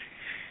that, but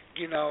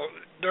you know,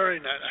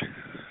 during a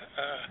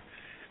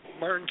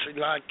emergency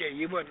like that,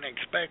 you wouldn't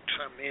expect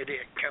some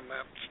idiot to come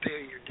up and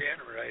steal your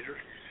generator.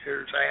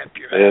 Here's half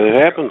your house. And it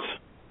happens.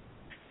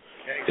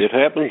 It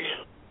happens.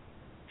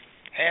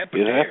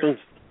 It happens.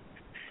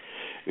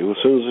 It was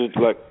as soon as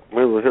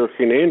remember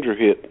Hurricane Andrew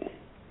hit,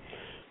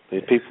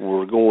 and people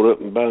were going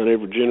up and buying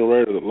every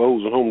generator that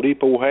Lowe's and Home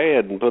Depot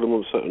had and put them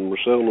on something. We're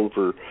selling them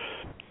for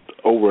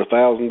over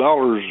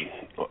 $1,000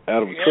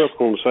 out of a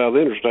truck on the side of the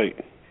interstate.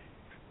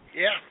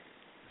 Yeah,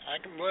 I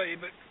can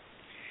believe it.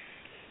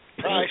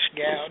 Price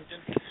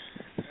gouging,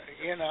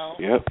 you know.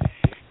 Yep.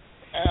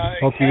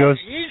 Hope you guys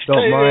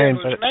don't mind.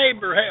 It was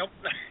neighbor help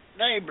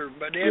neighbor,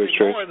 but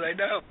anymore they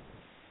don't.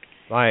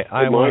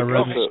 I want to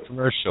run this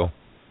commercial.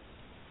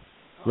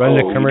 Run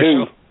the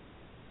commercial?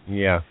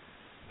 Yeah.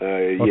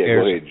 Yeah, go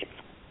ahead.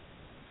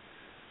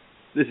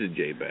 This is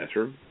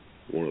Jbasser,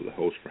 one of the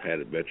hosts for Had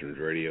It Veterans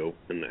Radio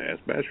and the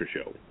Jbasser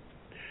Show.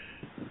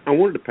 I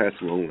wanted to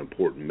pass along an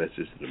important message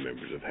to the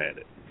members of Had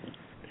It.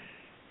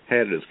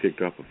 Had It has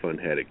kicked off a Fun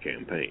Had It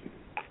campaign.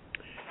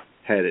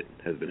 Had It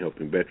has been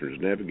helping veterans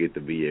navigate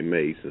the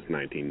VMA since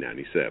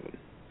 1997.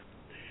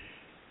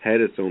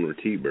 Had It's owner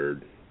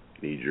T-Bird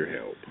needs your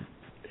help.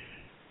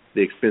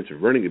 The expense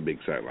of running a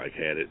big site like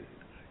Had It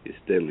is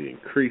steadily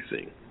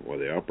increasing, while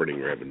the operating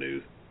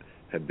revenues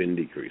have been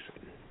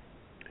decreasing.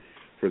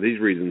 For these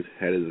reasons,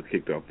 Had It has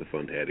kicked off the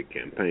Fund Had It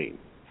campaign.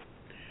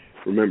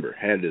 Remember,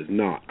 Had It is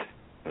not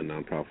a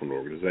nonprofit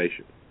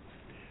organization.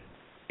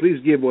 Please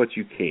give what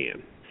you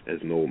can,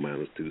 as no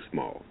amount is too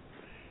small.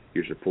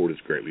 Your support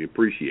is greatly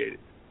appreciated.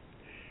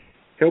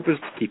 Help us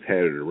to keep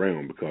Had It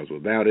around, because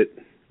without it,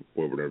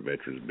 where would our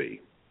veterans be?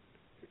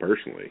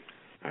 Personally,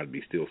 I'd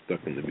be still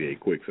stuck in the VA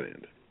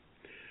quicksand.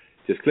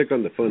 Just click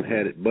on the Fund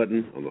Had It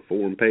button on the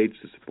forum page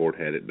to support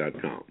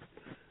hadit.com.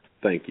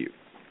 Thank you,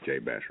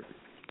 Jbasser.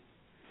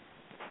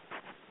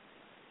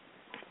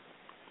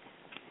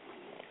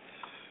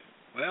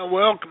 Well,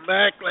 welcome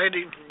back,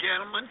 ladies and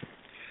gentlemen.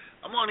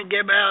 I'm going to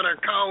give out our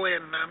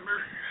call-in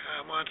number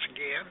once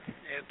again.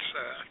 It's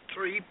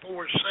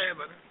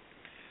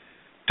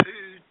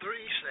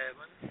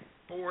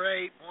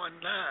 347-237-4819.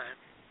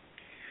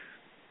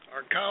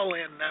 Our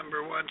call-in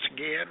number once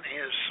again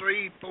is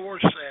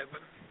 347-237-4819.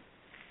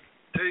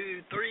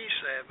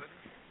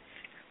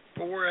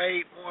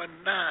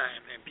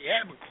 If you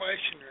have a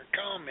question or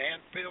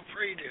comment, feel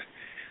free to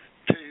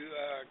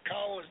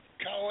call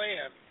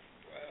in.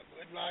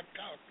 We'd like to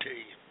talk to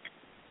you.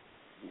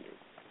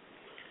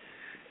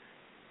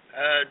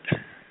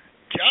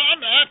 John,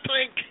 I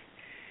think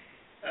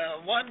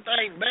one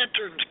thing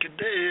veterans could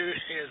do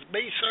is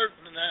be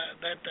certain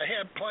that they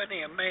have plenty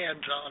of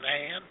meds on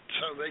hand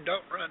so they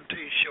don't run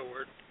too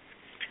short.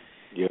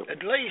 Yep.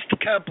 At least a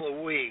couple of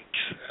weeks.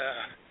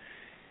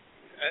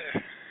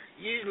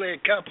 Usually a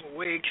couple of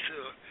weeks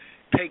to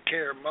take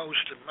care of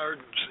most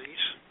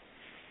emergencies.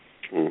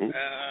 Mm-hmm.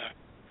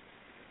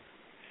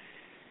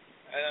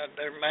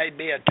 There may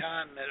be a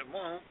time that it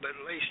won't, but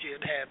at least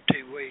you'd have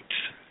 2 weeks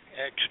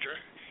extra.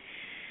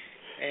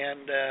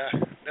 And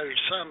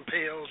there's some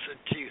pills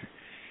that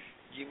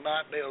you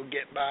might be able to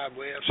get by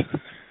with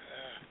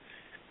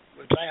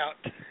without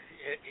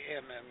in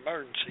an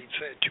emergency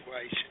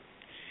situation.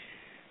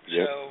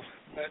 Yep. So,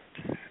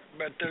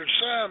 but there's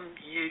some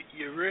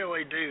you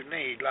really do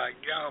need, like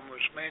John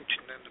was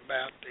mentioning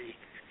about the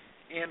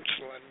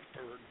insulin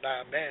for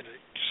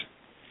diabetics.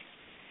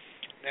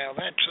 Now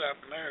that's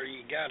something there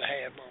you got to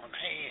have on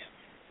hand.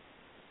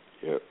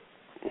 Yep.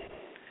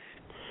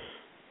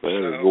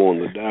 Better go on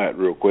the diet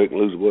real quick and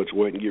lose a bunch of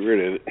weight and get rid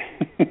of it.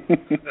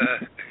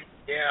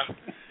 Yeah.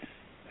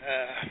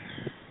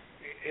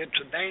 It's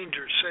a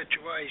dangerous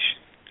situation.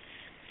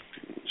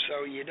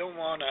 So you don't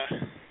want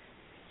to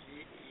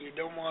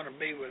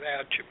be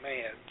without your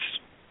meds.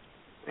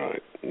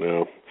 Right.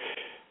 Now,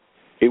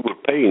 it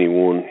would pay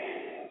anyone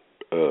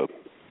a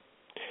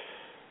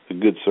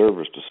good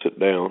service to sit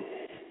down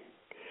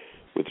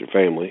with your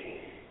family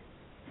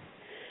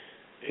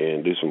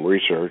and do some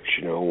research,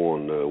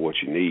 on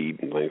what you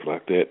need and things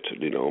like that to,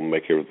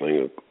 make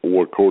everything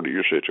work according to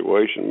your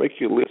situation. Make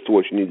you a list of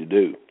what you need to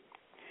do,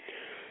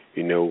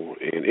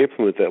 and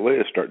implement that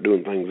list. Start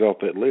doing things off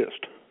that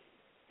list.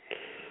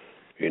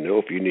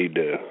 If you need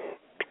a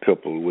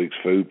couple of weeks'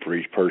 food for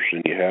each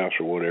person in your house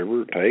or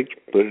whatever it takes,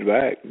 put it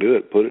back. Do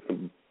it. Put it,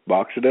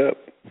 box it up.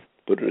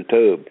 Put it in a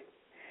tub.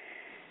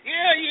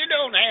 Yeah, you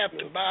don't have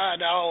to buy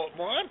it all at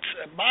once.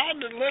 Buy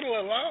it a little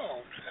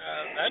alone.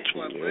 That's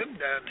what we've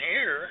done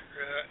here.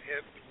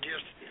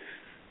 Just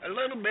a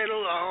little bit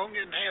along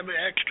and have an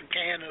extra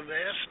can of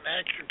this, an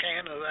extra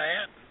can of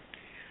that.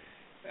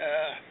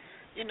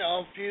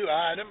 A few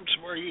items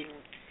where you can,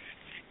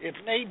 if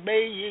need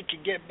be, you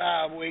can get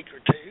by a week or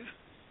two.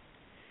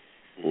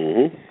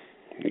 Mm-hmm.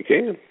 You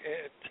can.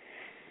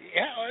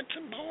 It's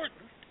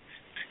important.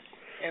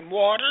 And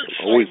water,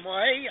 same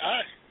way.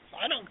 I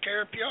don't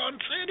care if you're on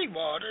city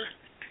water.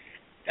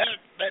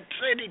 That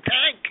city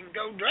tank can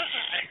go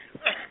dry.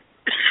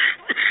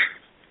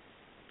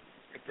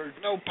 If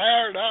there's no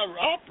power to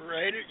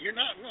operate it, you're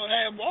not going to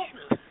have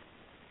water.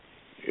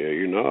 Yeah,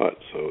 you're not.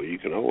 So you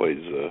can always,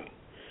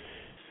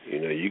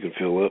 you can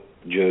fill up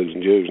jugs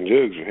and jugs and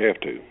jugs if you have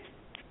to.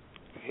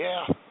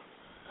 Yeah.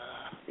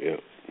 Yeah.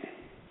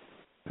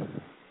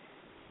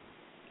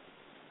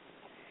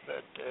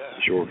 But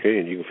you sure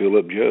can. You can fill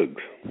up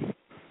jugs.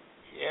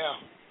 Yeah.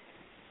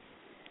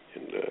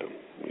 And,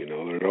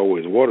 there's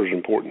always, water's an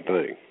important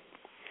thing.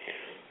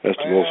 That's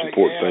the most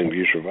important thing to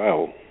your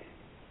survival.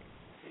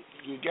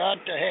 You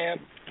got to have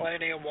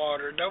plenty of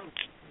water. Don't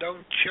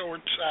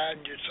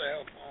short-side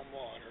yourself on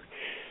water.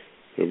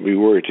 Be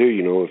worried,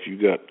 too, if you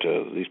got a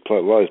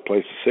lot of these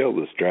places sell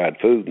this dried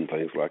food and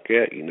things like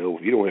that,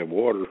 if you don't have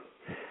water,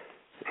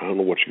 I don't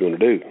know what you're going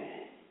to do.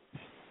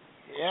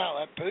 Yeah,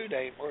 that food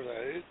ain't worth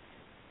a hoot.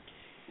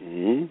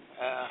 Mm-hmm.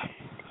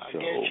 I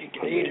guess you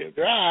can eat it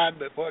dry,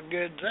 but what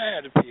good's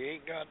that if you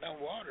ain't got no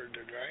water to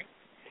drink?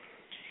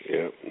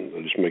 Yeah,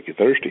 it'll just make you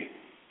thirsty.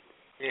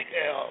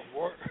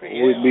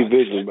 We'd be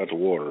vigilant about the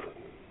water.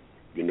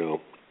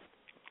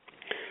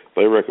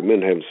 They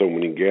recommend having so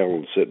many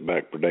gallons set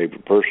back per day per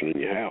person in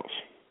your house.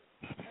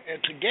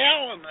 It's a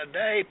gallon a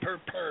day per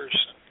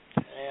person,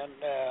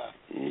 and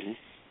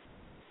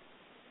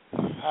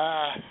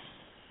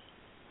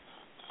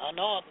I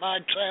know it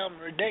might sound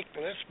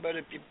ridiculous, but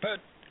if you put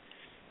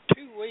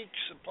 2 weeks'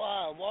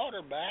 supply of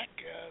water back,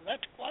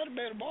 that's quite a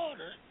bit of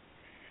water.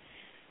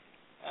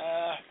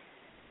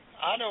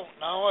 I don't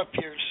know if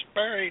you're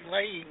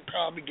sparingly, you can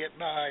probably get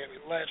by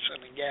less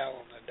than a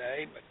gallon a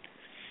day, but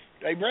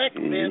they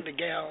recommend a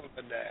gallon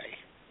a day.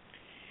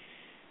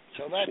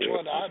 So that's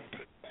what I'd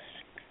put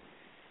back.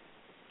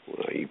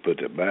 Well, you put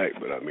that back,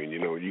 but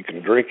you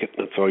can drink it.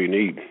 That's all you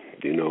need.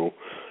 You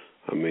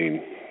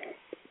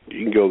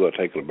can go without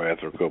taking a bath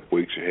for a couple of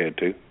weeks if you had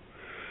to.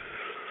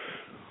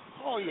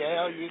 Oh,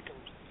 yeah, you can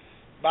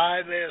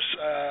buy this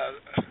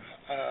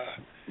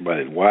by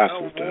his wife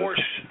no and stuff.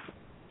 wash.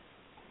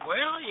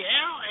 Well,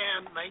 yeah,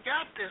 and they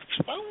got this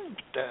foam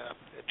stuff.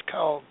 It's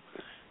called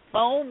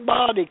foam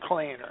body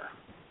cleaner.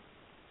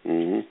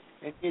 Mm-hmm.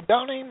 And you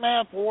don't even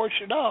have to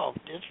wash it off.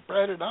 Just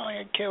spread it on.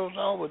 It kills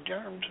all the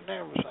germs and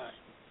everything.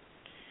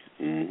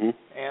 Mm-hmm.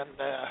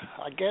 And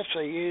I guess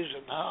they use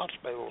it in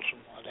hospitals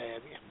and what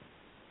have you.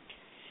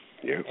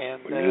 Yep,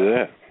 and, we do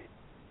that.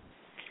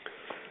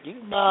 You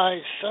can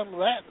buy some of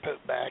that and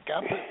put back.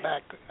 I put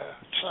back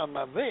some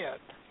of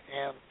it,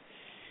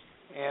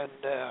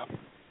 and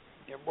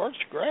it works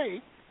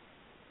great.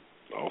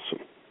 Awesome.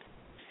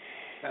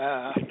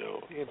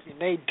 If you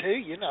need to,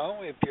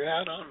 if you're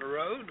out on the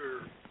road,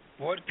 or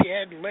what if you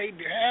had to leave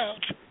your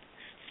house,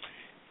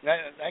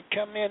 that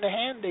come in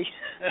handy.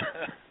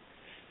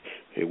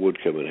 It would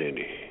come in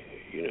handy.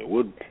 It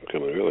would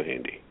come in really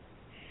handy.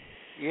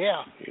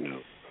 Yeah.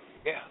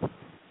 Yeah.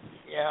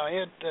 Yeah.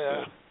 It.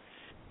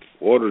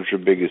 Water's your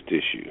biggest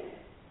issue.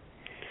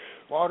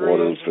 Water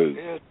and food.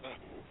 is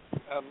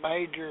a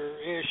major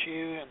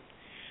issue, and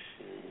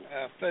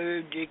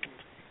food you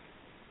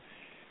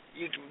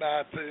can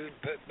buy food,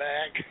 put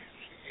back,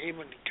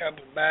 even a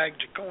couple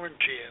bags of corn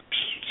chips,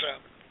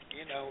 something.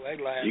 You know, they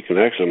last. You can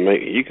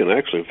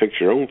actually fix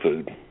your own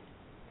food.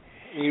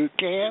 You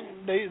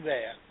can do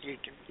that. You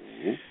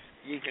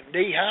can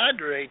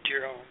dehydrate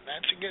your own.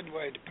 That's a good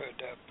way to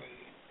put up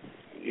food.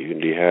 You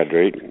can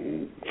dehydrate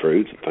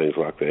fruits and things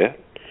like that.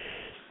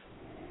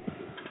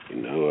 You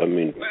know, I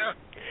mean,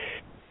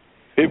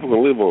 people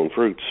can live on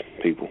fruits,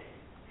 and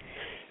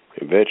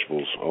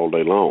vegetables all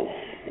day long.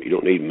 You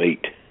don't need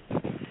meat.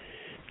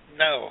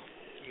 No,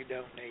 you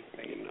don't need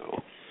meat. You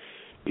know,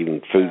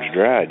 even food's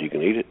dried, you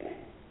can eat it.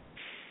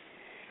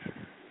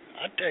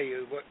 I tell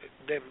you what,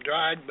 them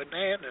dried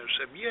bananas,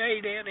 have you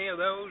ate any of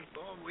those?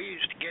 Boy, we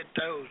used to get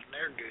those, and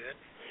they're good.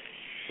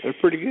 They're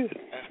pretty good.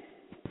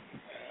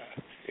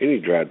 Any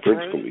dried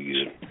fruit's going to be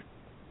good.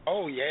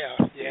 Oh, yeah,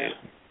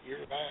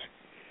 you're right.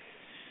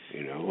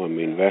 You know, I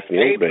mean, back in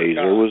the old days,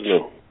 there was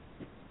no...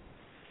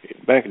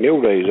 Back in the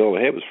old days, all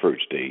they had was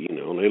fruits to eat, you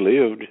know, and they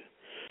lived.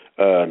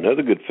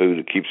 Another good food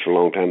that keeps for a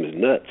long time is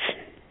nuts.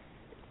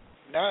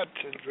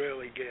 Nuts is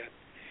really good.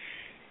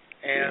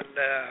 And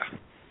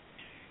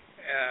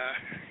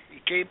you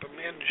keep them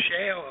in the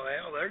shell,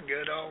 well, they're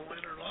good all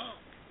winter long.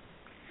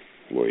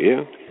 Well,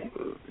 yeah.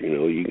 You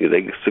know,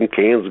 some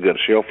cans have got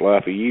a shelf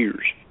life of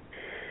years.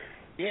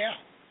 Yeah.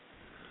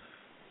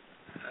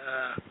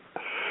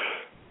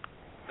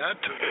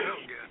 Nuts are real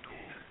good.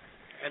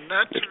 And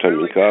nuts Next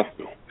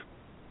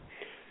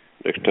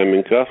time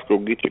in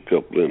Costco, get you a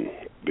couple of them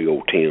big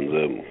old tins of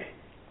them.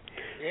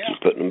 Yeah.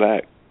 Keep putting them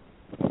back.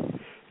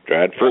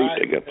 Dried fruit,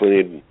 they got plenty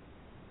of...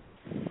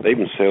 They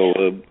even sell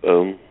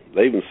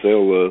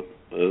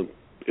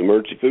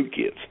emergency food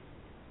kits.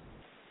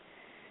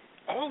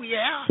 Oh,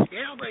 yeah,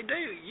 they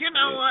do. You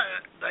know,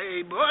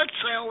 they was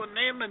selling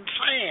them in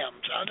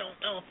Sam's. I don't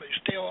know if they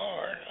still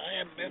are. I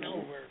haven't been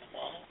over in a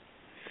while.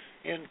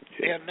 In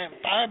them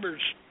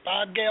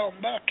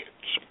 5-gallon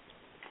buckets.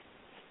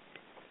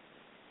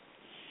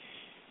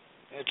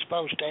 It's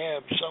supposed to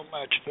have so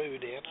much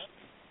food in it.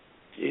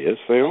 Yes,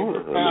 they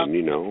are. I mean,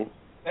 you know.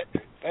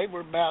 They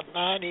were about $90,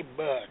 I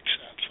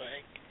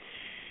think.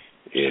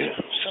 Yeah.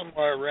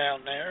 Somewhere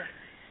around there.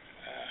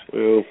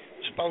 Well,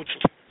 supposed to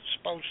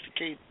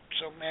keep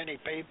so many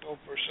people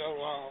for so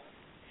long.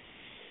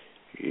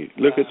 You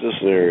look at the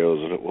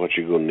scenarios of what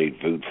you're going to need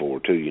food for,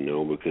 too, you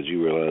know, because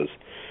you realize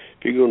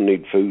if you're going to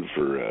need food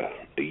for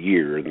a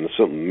year, then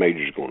something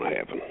major is going to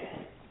happen.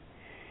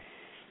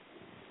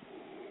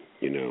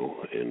 You know,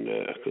 and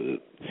because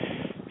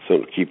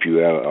something to keep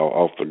you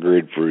off the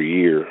grid for a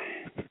year,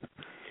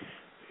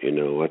 you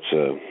know, that's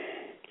a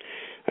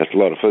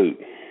lot of food.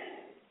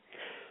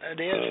 That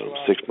is a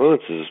lot. 6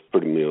 months is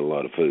pretty much a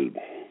lot of food.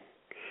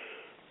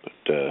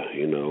 But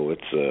you know,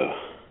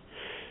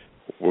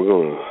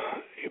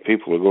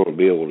 people are going to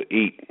be able to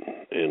eat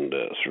and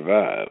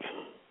survive,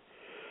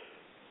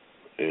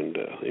 and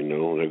you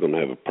know, they're going to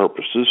have a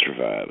purpose to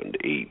survive and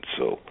to eat.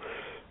 So,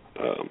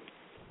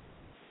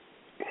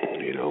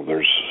 you know,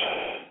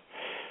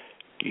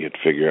 you have to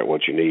figure out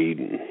what you need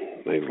and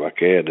things like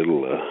that. Of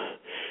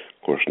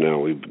course, now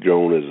we've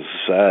grown as a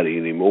society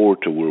anymore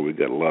to where we've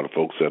got a lot of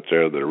folks out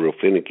there that are real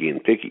finicky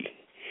and picky.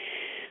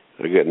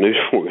 I got news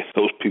for you.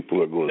 Those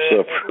people are going to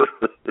suffer.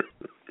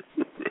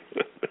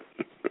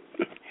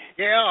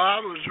 Yeah, I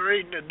was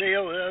reading a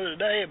deal the other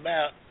day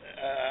about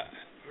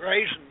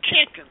raising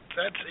chickens.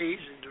 That's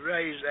easy to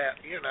raise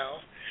that, you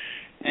know.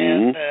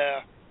 And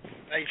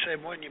they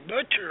said when you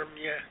butcher them,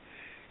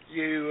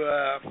 you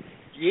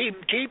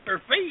even keep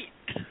their feet.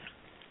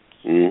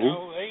 You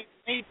know, they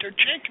eat their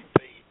chicken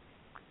feet.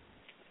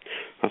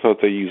 I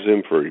thought they used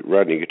them for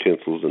writing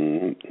utensils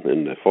in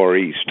the Far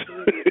East.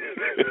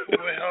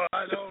 Well,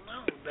 I don't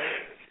know.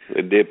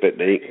 They dip it,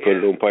 they ink, put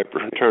it on paper,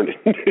 and turn it.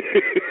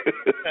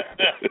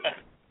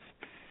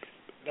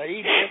 They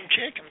eat them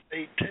chicken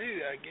feet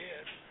too, I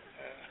guess.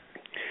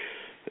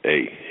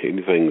 Hey,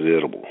 anything's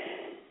edible.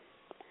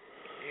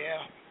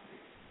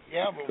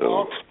 Yeah, but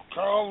walks,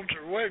 crawls,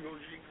 or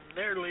wiggles, you can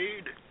nearly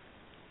eat it.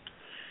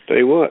 Tell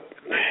you what,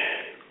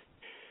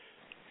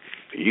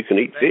 you can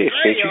eat fish,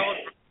 can't you?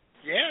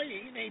 Yeah,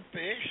 you can eat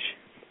fish.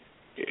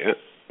 Yeah.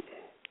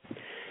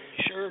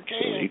 You sure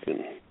can. You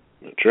can.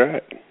 That's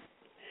right.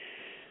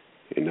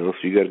 You know,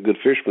 if you got a good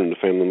fisherman in the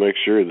family, make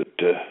sure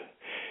that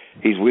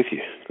he's with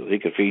you, because he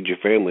can feed your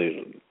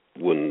family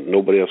when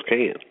nobody else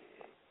can.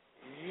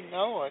 You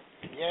know it,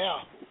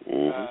 yeah.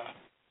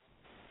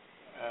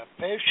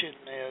 Fishing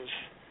is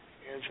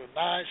a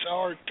nice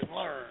art to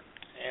learn,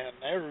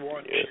 and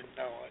everyone should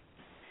know it.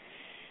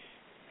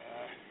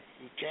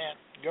 You can't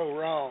go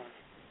wrong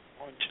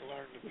once you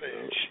learn to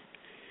fish.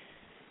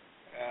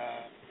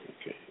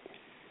 Okay.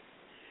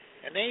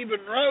 And even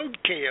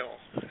roadkill.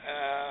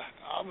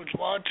 I was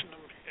watching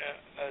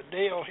a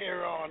deal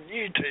here on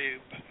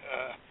YouTube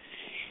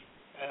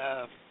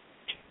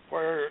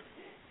where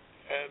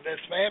this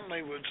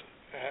family was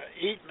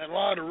eating a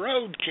lot of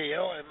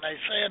roadkill, and they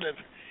said if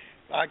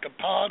like a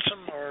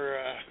possum or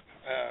a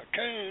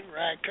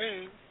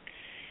raccoon,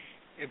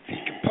 if you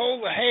could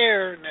pull the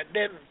hair and it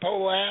didn't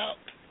pull out,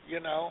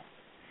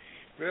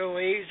 real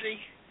easy,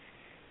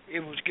 it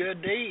was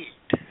good to eat.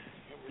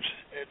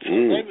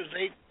 They was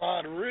eating a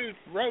lot of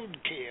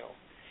roadkill.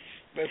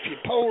 But if you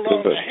pulled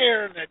on the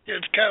hair and it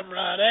just come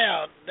right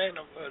out, then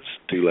it was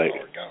too late.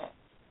 far gone.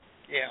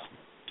 Yeah.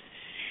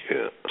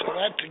 Yeah. So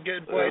that's a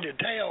good way to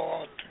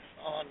tell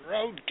on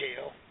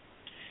roadkill.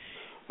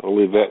 I'll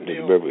leave that to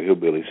the Beverly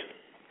Hillbillies.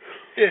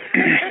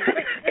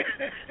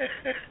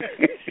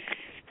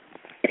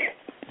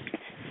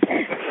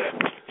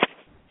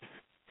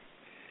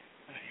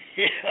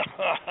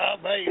 I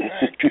made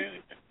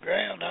raccoon,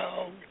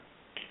 groundhog,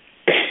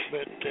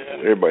 but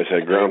everybody's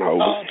had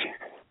groundhog.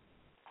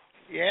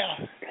 Yeah.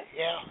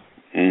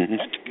 Mm-hmm.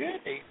 That's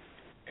good eating.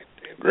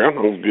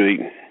 Groundhog's good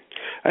eating.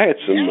 I had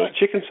some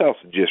chicken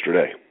sausage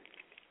yesterday.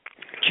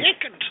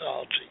 Chicken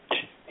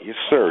sausage? Yes,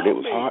 sir. It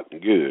was hot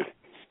and good.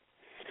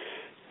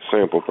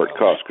 Sample for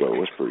Costco. It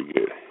was pretty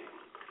good.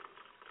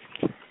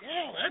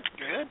 Yeah, that's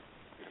good.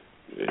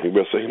 You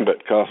better say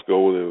about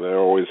Costco. They're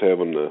always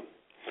having the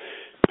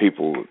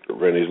people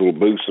run these little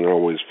booths and they're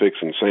always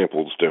fixing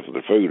samples and stuff of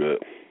their food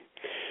up.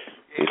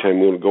 Anytime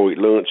you want to go eat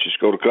lunch, just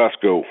go to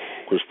Costco.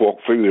 Just walk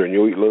through there and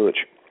you'll eat lunch.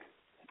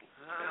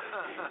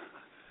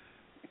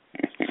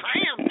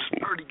 Sam's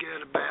pretty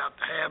good about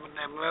having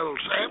them little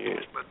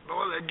samples, but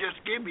boy, they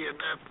just give you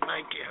enough to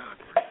make you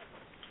hungry.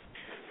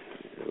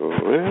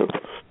 Well,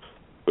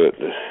 but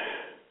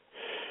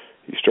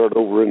you start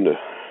over in the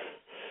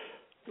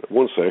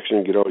one section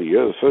and get all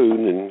your other food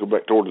and then go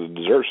back toward the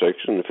dessert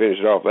section and finish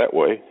it off that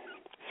way.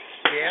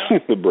 Yeah.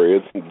 The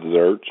breads and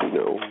desserts,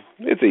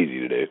 it's easy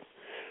to do.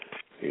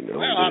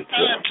 Well, I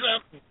find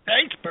something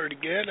tastes pretty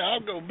good. I'll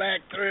go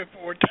back 3 or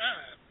 4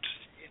 times,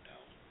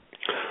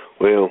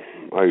 Well,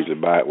 I usually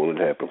buy it when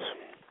it happens.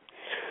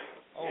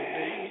 Oh, do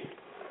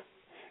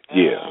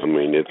you? Yeah, I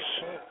mean, it's...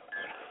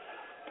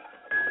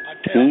 I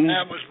tell you,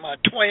 that was my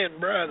twin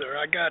brother.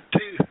 I got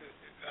two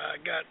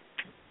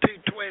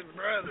twin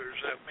brothers,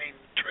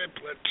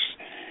 triplets.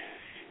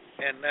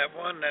 And that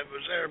one that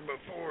was there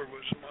before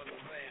was one of them.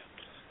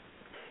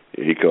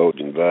 Yeah, he called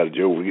and invited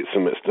you over to get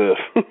some of that stuff.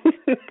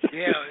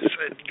 Yeah, he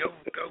said, go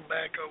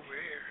back over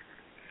here.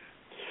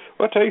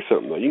 Well, I'll tell you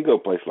something, though. You can go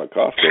to a place like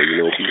Costco, if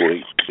you want to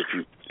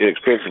eat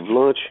inexpensive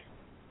lunch.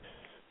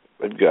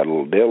 They've got a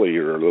little deli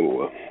or a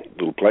little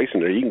place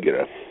in there. You can get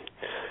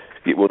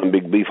one of them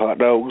big beef hot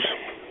dogs.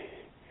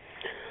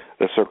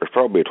 That sucker's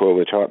probably a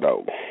 12-inch hot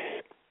dog.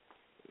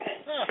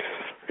 Huh.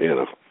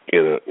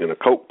 In a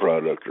Coke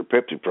product or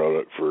Pepsi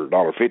product for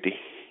 $1.50.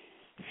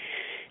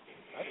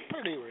 That's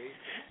pretty reasonable.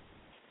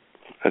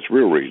 That's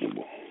real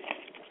reasonable.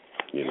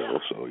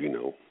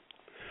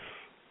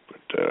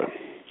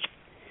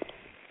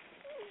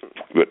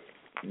 But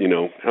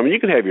you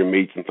can have your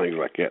meats and things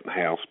like that in the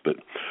house, but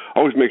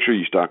always make sure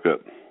you stock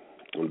up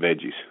on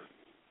veggies.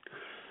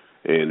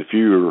 And if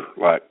you're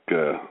like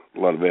a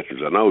lot of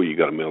veterans I know, you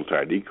got a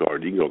military ID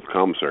card, you can go to the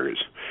commissaries,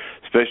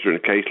 especially in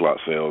the case lot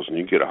sales, and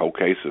you get a whole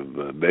case of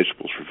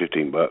vegetables for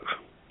 $15.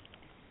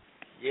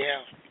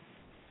 Yeah.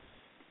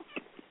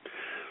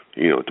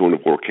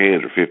 24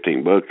 cans are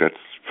 $15.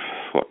 That's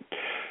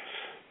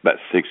about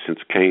 6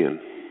 cents a can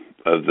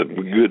of the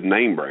good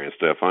name brand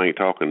stuff. I ain't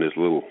talking this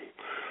little,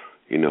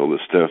 the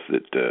stuff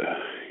that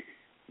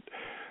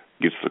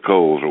gets the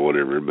coals or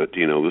whatever. But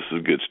this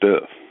is good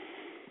stuff.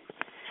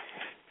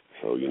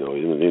 So and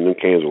them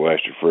cans will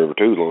last you forever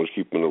too, as long as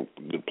you keep them in a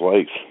good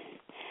place.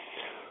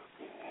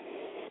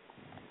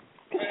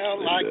 Well,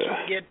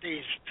 you get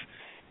these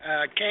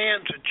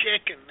cans of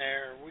chicken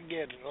there. We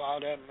get a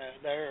lot of them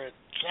there at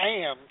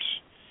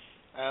Sam's.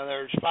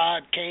 There's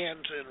 5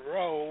 cans in a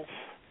row.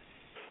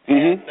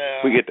 Mm-hmm.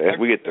 And, we get that.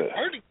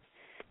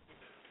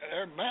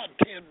 They're about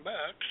 $10.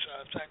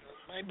 I think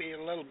maybe a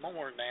little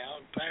more now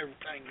with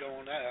everything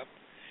going up.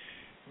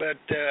 But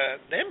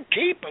them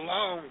keep a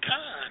long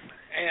time.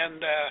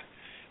 And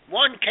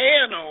one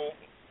can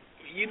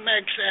you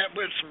mix that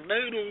with some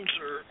noodles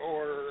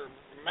or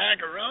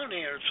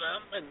macaroni or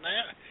something, and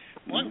that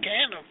one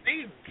can will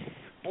feed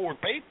 4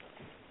 people.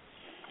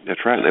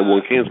 That's right. That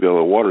one can's got a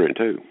little water in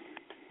too.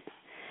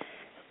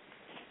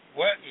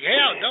 Well,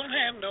 yeah, don't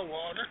have no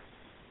water.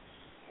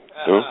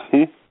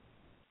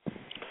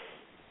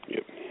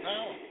 Yep. No.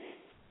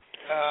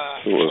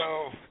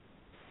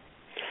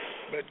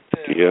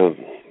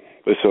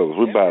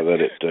 We buy that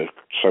at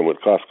same with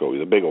Costco,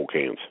 the big old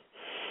cans.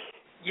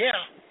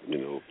 Yeah.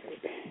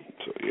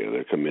 So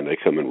they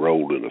come in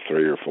rolled in a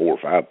 3 or 4 or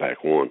 5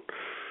 pack one.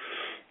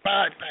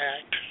 5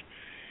 packs.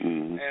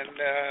 Mm-hmm. And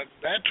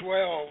that's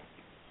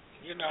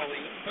you can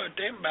put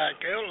them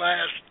back. They'll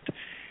last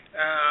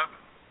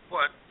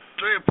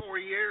 3 or 4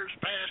 years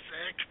past the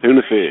expiration.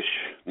 Tuna fish,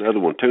 another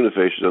one. Tuna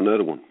fish is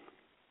another one.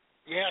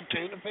 Yeah,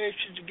 tuna fish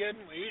is a good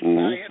one. We used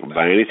to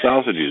buy any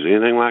sausages,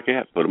 anything like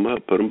that, put them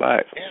up, put them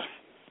back. Yeah.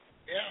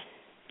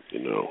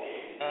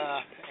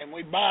 And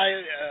we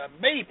buy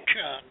beef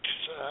chunks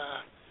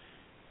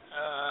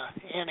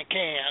in a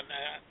can.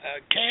 A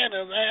can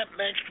of that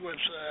mixed with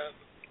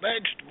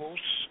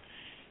vegetables,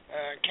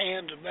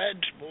 cans of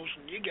vegetables,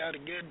 and you got a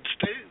good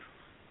stew,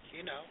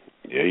 you know.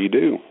 Yeah, you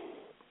do.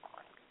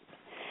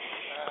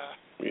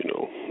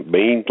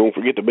 Beans, don't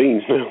forget the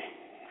beans now.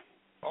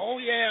 Oh,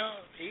 yeah.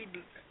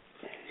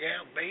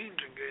 Beans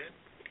are good.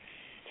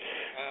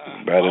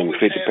 Better than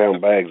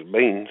 50-pound bags of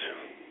beans.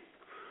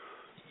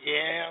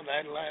 Yeah,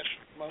 that lasts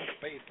most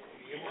people.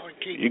 You want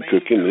to keep you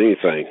cook into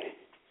anything.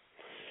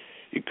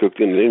 You cook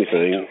into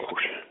anything, of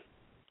course.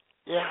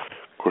 Yeah.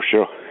 Of course,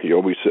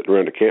 you'll be sitting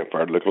around the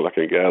campfire looking like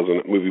the guys in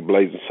that movie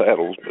Blazing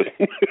Saddles. But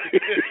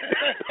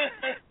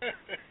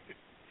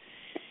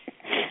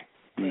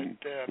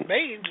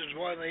beans is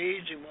one of the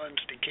easy ones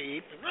to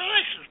keep, and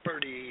rice is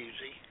pretty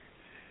easy.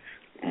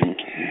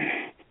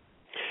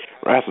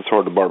 Rice is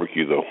hard to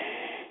barbecue, though.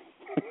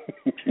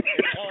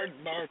 It's hard to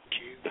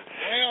barbecue.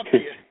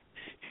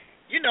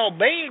 Well,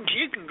 beans,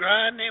 you can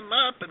grind them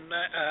up, and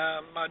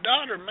my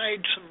daughter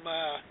made some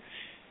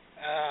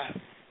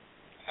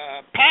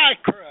pie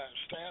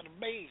crust out of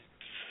beans.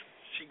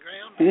 She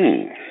ground the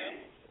beans up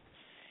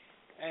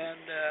and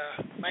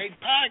made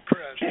pie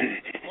crust.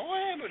 Boy,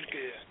 that was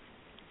good.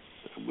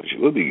 Which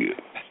would be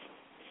good.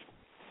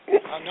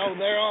 I know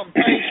they're on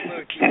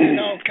Facebook. You get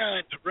all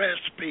kinds of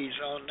recipes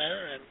on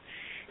there,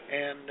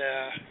 and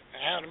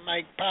how to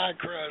make pie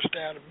crust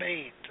out of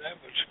beans.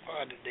 That was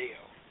quite a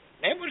deal.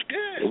 It was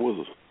good. It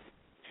was.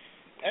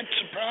 That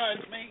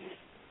surprised me.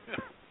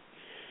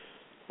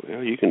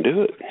 Well, you can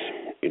do it,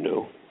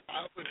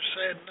 I would have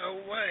said no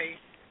way,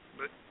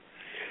 but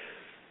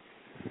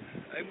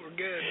they were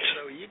good,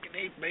 so you can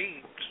eat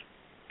beans.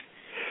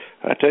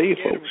 I tell you,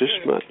 folks,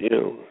 it's not,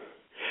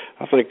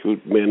 I think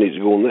man needs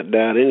to go on that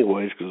diet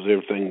anyways, because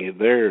everything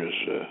there is,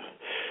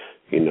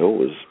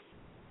 is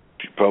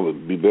should probably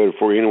be better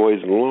for you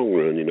anyways in the long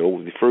run,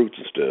 with the fruits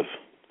and stuff.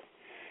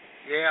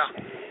 Yeah.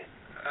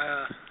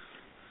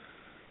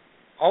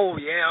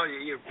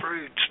 Your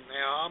fruits.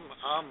 Now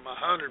I'm 100%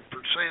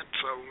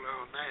 sold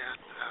on that.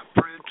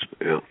 Fruits,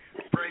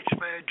 fresh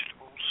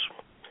vegetables.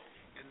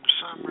 In the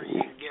summer,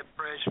 you can get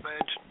fresh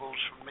vegetables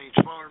from these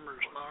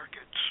farmers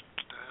markets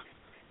and stuff.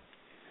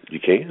 You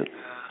can.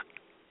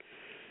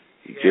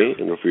 You can.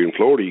 And if you're in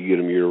Florida, you get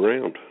them year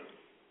round.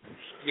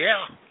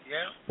 Yeah,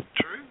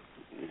 true.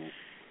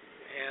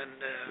 And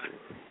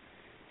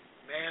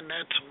man,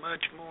 that's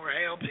much more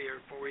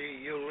healthier for you.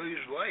 You'll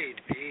lose weight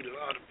if you eat a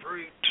lot of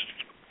fruits.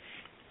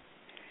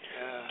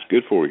 It's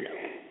good for you.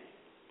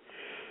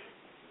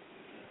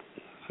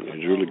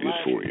 It's really good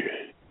for you.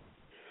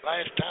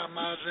 Last time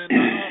I was in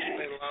the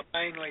hospital, I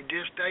mainly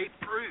just ate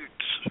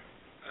fruits.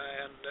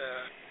 And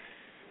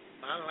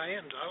my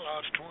lands, I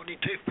lost 22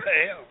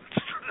 pounds.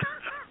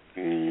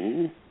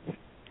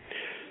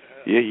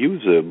 Yeah, you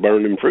was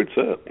burning them fruits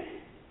up.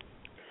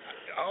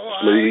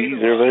 Smoothies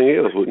and everything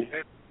else, wouldn't you?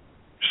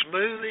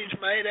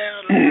 Smoothies made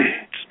out of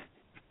fruits.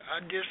 I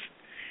just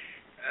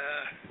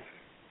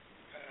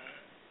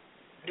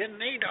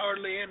didn't eat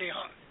hardly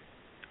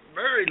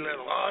very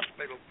little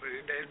hospital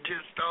food. It was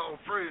just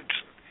all fruits.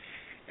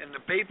 And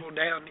the people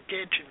down in the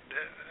kitchen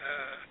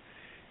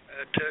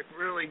took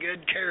really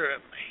good care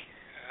of me.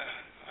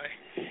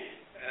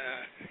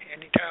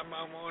 Anytime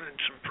I wanted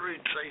some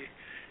fruits, they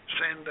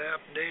send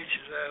up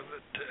dishes of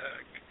it.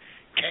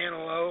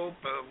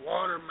 Cantaloupe,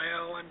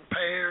 watermelon,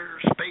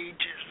 pears,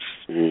 peaches,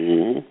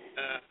 even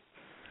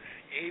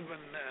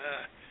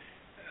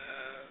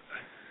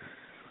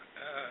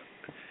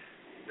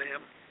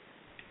them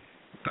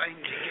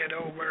things you get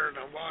over in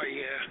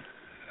Hawaii,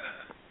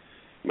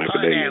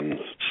 macadamias,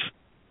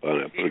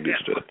 pineapple, good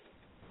stuff.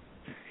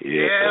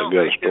 Yeah,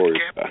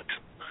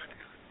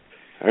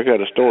 I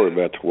got a story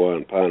about the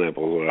Hawaiian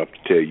pineapple that I have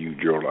to tell you,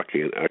 Gerald. I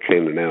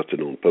can't announce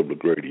it on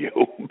public radio.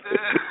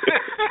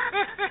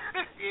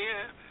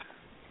 Yeah.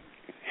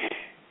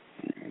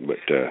 But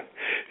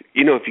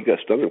if you got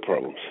stomach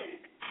problems,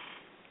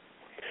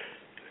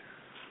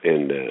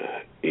 and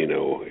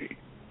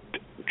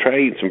try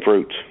eating some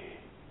fruits.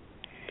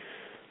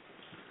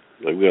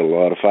 They've got a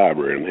lot of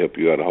fiber and help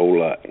you out a whole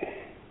lot.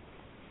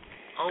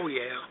 Oh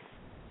yeah.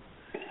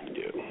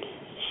 Yeah.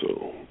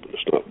 So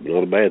it's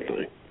not a bad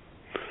thing.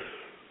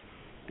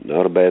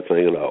 Not a bad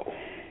thing at all.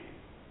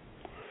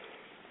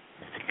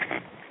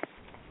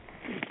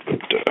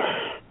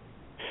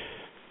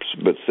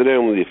 But sit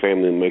down with your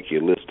family and make you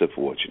a list of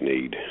what you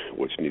need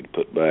to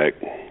put back.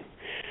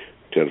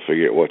 Try to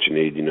figure out what you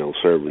need,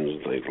 servings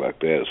and things like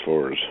that. As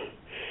far as,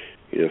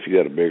 if you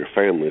got a bigger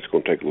family, it's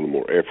going to take a little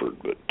more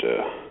effort. But,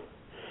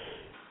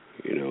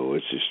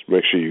 it's just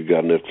make sure you've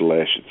got enough to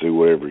last you through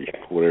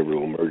whatever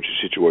emergency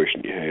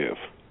situation you have.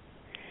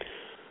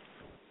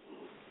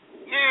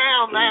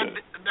 Yeah,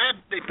 that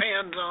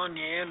depends on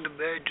you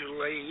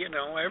individually.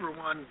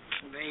 Everyone's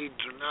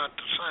needs are not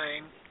the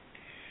same.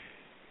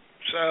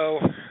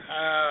 So,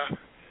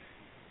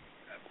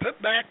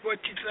 put back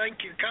what you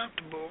think you're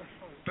comfortable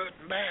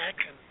putting back,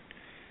 and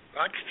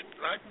like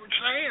we're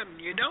saying,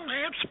 you don't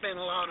have to spend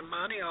a lot of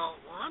money all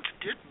at once.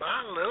 Just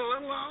buy a little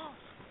along.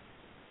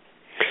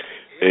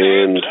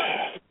 And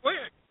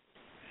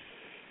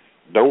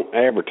don't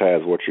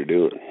advertise what you're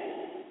doing.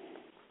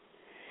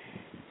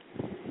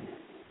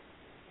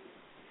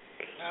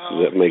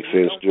 that make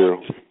sense,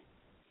 Gerald?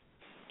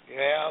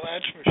 Yeah,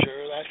 that's for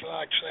sure. That's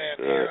like saying,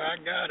 here, I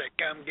got it,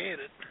 come get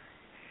it.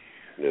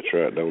 That's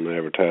right. Don't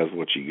advertise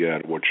what you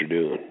got, what you're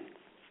doing.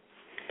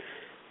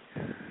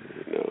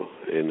 You know,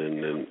 and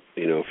then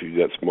you know, if you've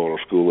got smaller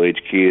school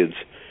age kids,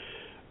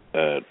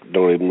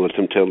 don't even let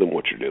them tell them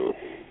what you're doing.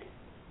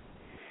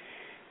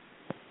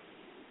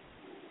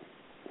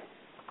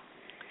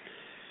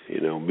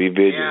 You know, be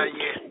vigilant.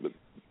 Yeah. But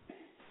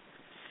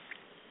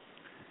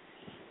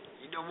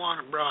you don't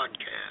want to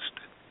broadcast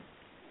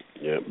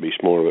it. Yeah, be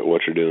smart about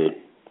what you're doing.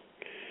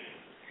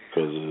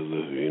 Because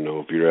you know,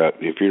 if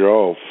you're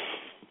off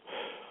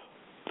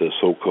the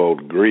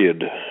so-called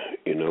grid,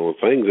 you know,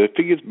 things, if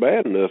it gets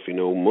bad enough, you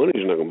know,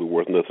 money's not going to be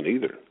worth nothing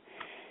either.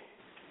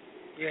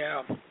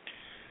 Yeah.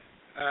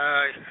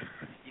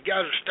 You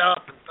got to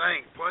stop and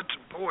think, what's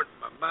important,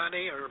 my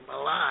money or my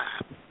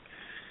life?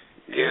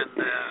 Yeah.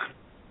 And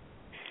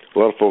a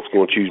lot of folks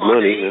going to choose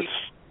money.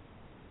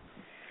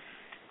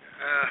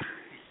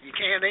 You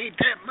can't eat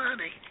that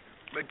money,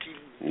 but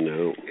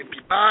No. If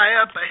you buy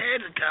up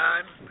ahead of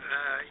time,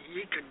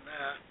 you can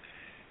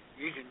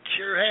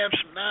sure have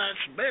some nice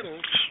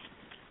victuals.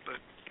 But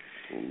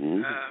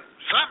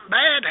something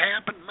bad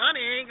happened,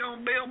 money ain't gonna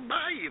be able to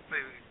buy you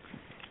food.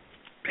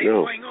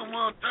 People ain't gonna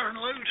want to turn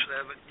loose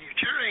of it. You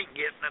sure ain't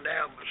getting it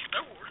out of the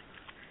store.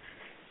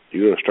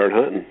 You gonna start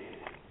hunting?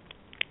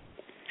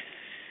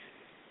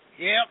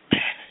 Yep.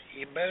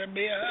 You better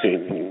be a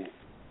hunter.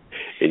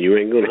 And you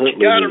ain't gonna hunt.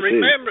 You gotta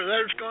remember,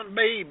 there's gonna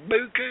be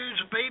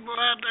bukus of people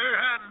out there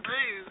hunting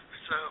too.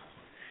 So.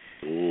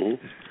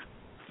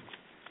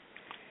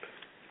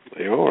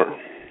 They are.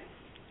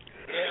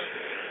 Yeah.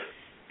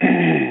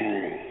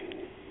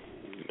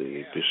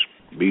 Just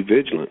be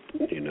vigilant.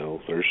 You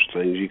know, there's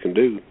things you can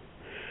do.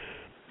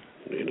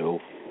 You know,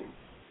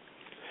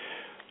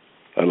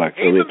 I like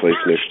coming to a place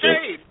next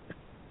time.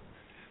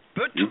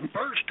 Put some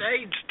first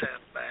aid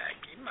stuff back.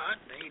 You might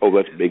need it. Oh,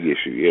 that's a big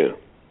issue. Yeah.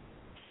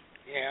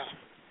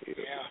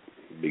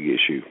 Big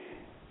issue.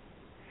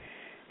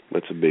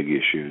 That's a big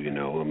issue. You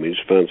know, I mean,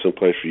 just find some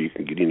place where you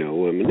can get. You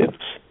know, I mean,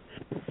 it's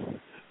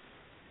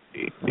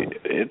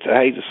I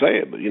hate to say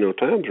it, but you know,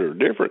 times are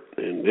different,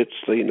 and it's,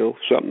 you know,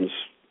 something's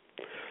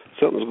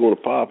going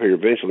to pop here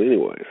eventually,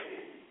 anyways.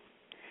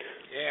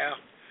 Yeah.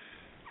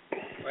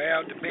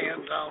 Well, it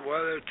depends on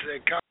whether it's the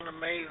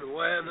economy, the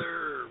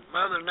weather, or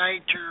Mother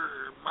Nature.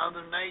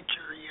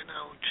 You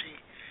know,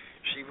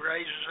 she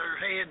raises her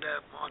head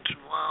up once in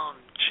a while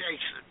and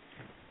shakes it.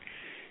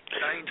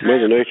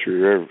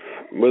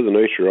 Mother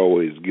Nature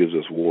always gives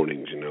us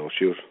warnings. You know,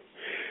 she'll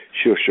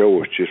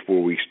show us just where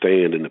we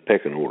stand in the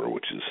pecking order,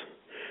 which is,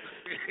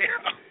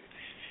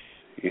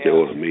 you know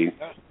what I mean.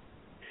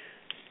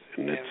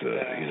 And it's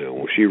you know,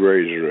 when she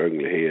raises her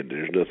ugly head,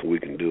 there's nothing we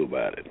can do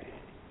about it.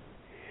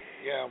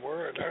 Yeah,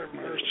 we're at her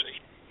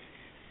mercy.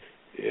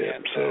 Yeah,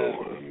 and, so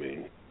I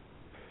mean,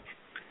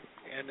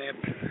 and if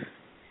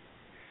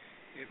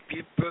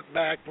you put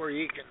back where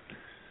you can,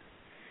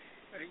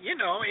 you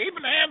know,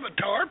 even have a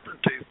tarp or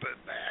two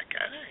put back,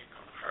 that ain't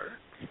gonna hurt.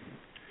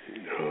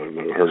 No, it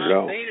doesn't hurt at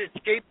all.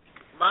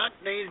 Might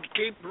need to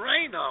keep the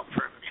rain off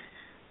from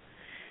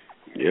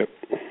you. Yep.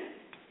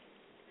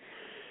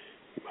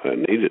 I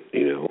need it,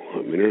 you know.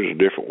 I mean, there's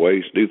different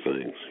ways to do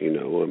things, you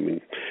know. I mean,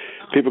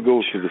 people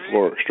go to the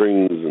far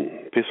extremes, and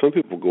some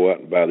people go out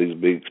and buy these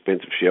big,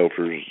 expensive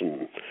shelters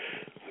and,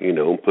 you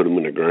know, put them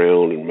in the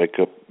ground and make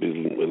up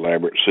these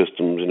elaborate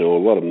systems. You know, a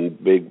lot of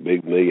big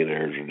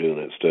millionaires are doing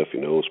that stuff,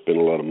 you know, spend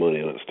a lot of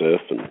money on that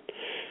stuff. And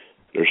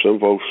there's some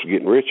folks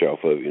getting rich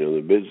off of it, you know,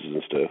 their business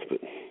and stuff. But,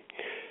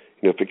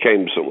 you know, if it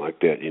came to something like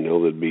that, you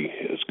know,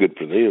 it's good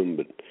for them.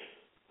 But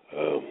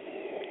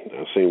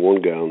I've seen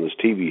one guy on this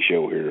TV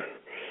show here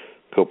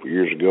a couple of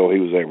years ago. He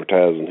was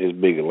advertising his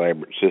big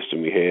elaborate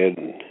system he had,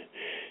 and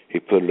he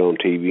put it on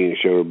TV and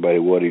showed everybody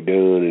what he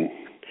done. And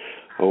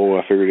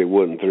I figured it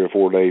wasn't 3 or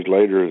 4 days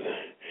later,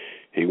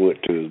 he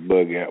went to his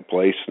bug out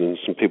place, and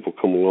some people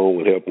come along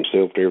and help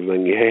himself to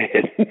everything he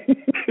had.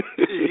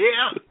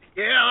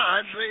 yeah,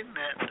 I've seen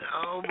that.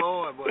 Oh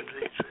boy, what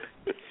he said.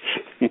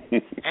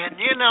 And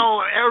you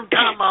know, every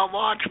time I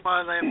watch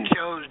one of them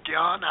shows,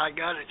 John, I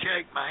got to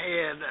shake my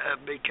head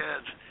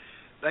because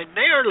they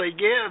nearly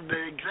give the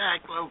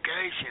exact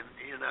location,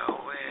 you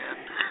know, and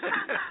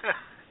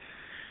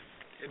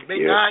it'd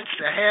be nice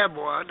to have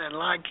one. And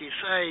like you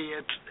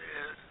say, it's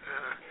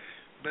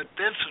but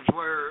this is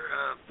where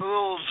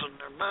fools and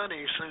their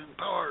money soon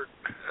part,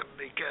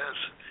 because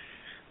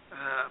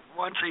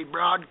once he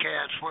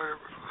broadcasts where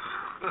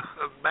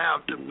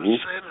about the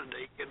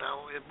vicinity, you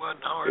know, it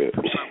wasn't hard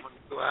for someone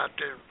to go out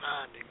there and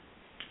find him.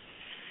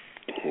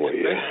 Well,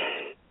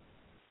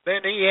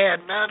 Then he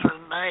had nothing,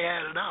 and they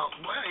had it all.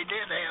 Well, he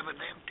did have an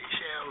empty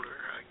shelter,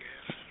 I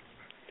guess.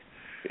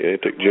 Yeah,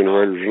 they took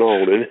generators and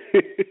all, didn't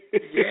they?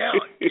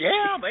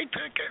 yeah, they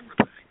took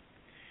everything.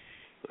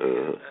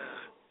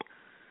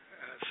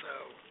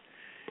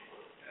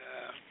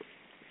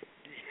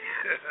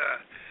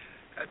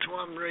 That's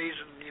one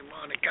reason you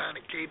want to kind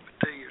of keep it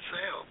to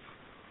yourself.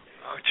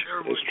 I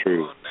sure wouldn't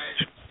go on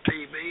national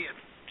TV and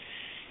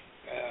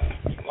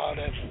lot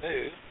of them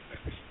do.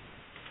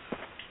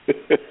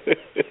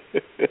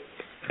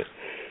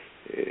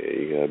 Yeah,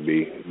 you gotta be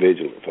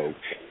vigilant,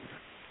 folks.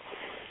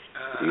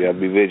 You gotta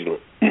be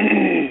vigilant.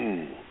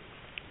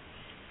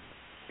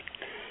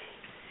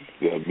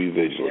 You gotta be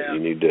vigilant. Yeah. You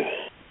need to.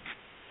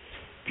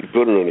 If you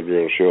put an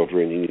underground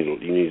shelter in, you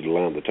need to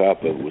line the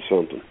top of it with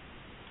something.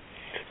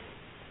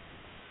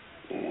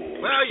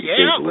 Well,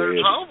 yeah,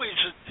 there's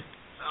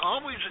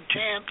always a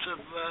chance of.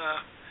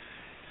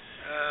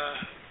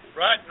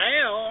 Right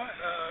now,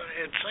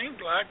 it seems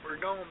like we're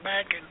going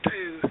back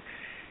into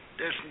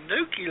this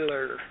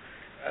nuclear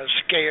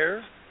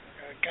scare,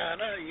 kind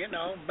of. You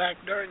know, back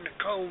during the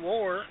Cold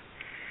War,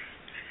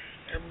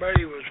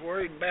 everybody was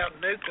worried about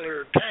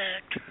nuclear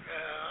attack.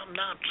 I'm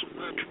not so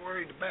much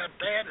worried about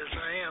that as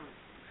I am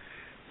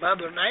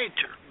Mother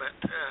Nature, but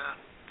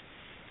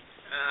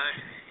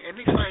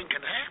anything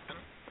can happen.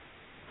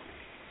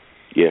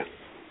 Yeah.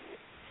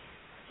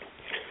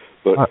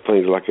 But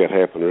things like that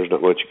happen. There's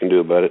not much you can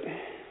do about it.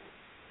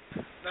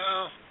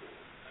 No.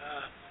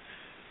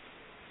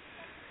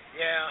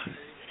 Yeah.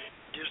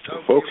 Just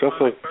hope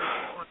folks,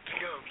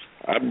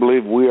 I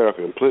believe we are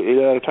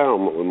completely out of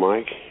time with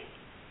Mike.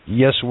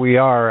 Yes, we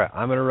are.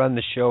 I'm going to run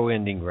the show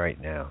ending right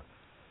now.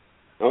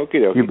 Okay.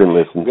 You've been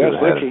listening to the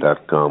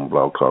Hadit.com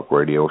Blog Talk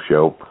Radio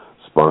Show,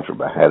 sponsored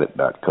by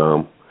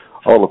Hadit.com.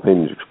 All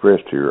opinions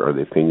expressed here are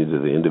the opinions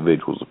of the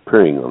individuals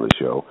appearing on the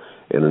show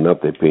and are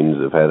not the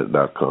opinions of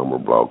Hadit.com or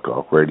Blog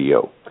Talk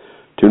Radio.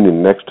 Tune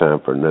in next time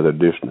for another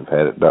edition of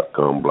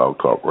Hadit.com Blog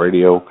Talk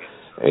Radio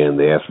and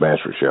the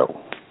Jbasser Show.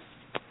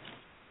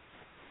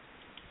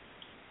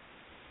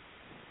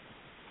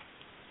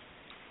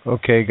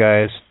 Okay,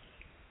 guys.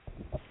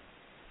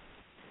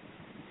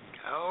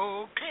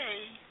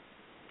 Okay.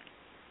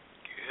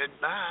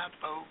 Goodbye,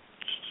 folks.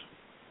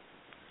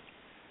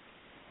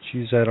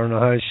 Jeez, I don't know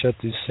how to shut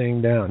this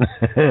thing down.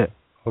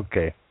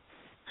 Okay.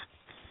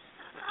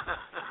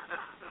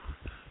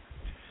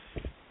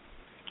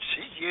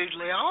 She's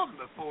usually on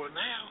before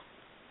now.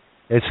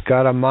 It's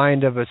got a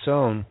mind of its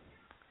own.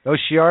 Oh,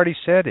 she already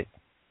said it.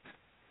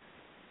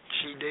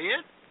 She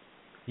did?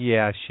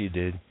 Yeah, she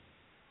did.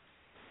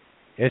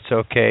 It's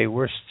okay.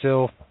 We're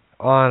still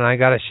on. I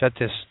gotta shut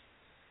this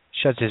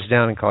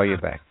down and call you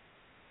back.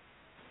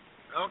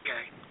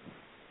 Okay.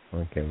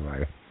 Okay,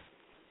 bye.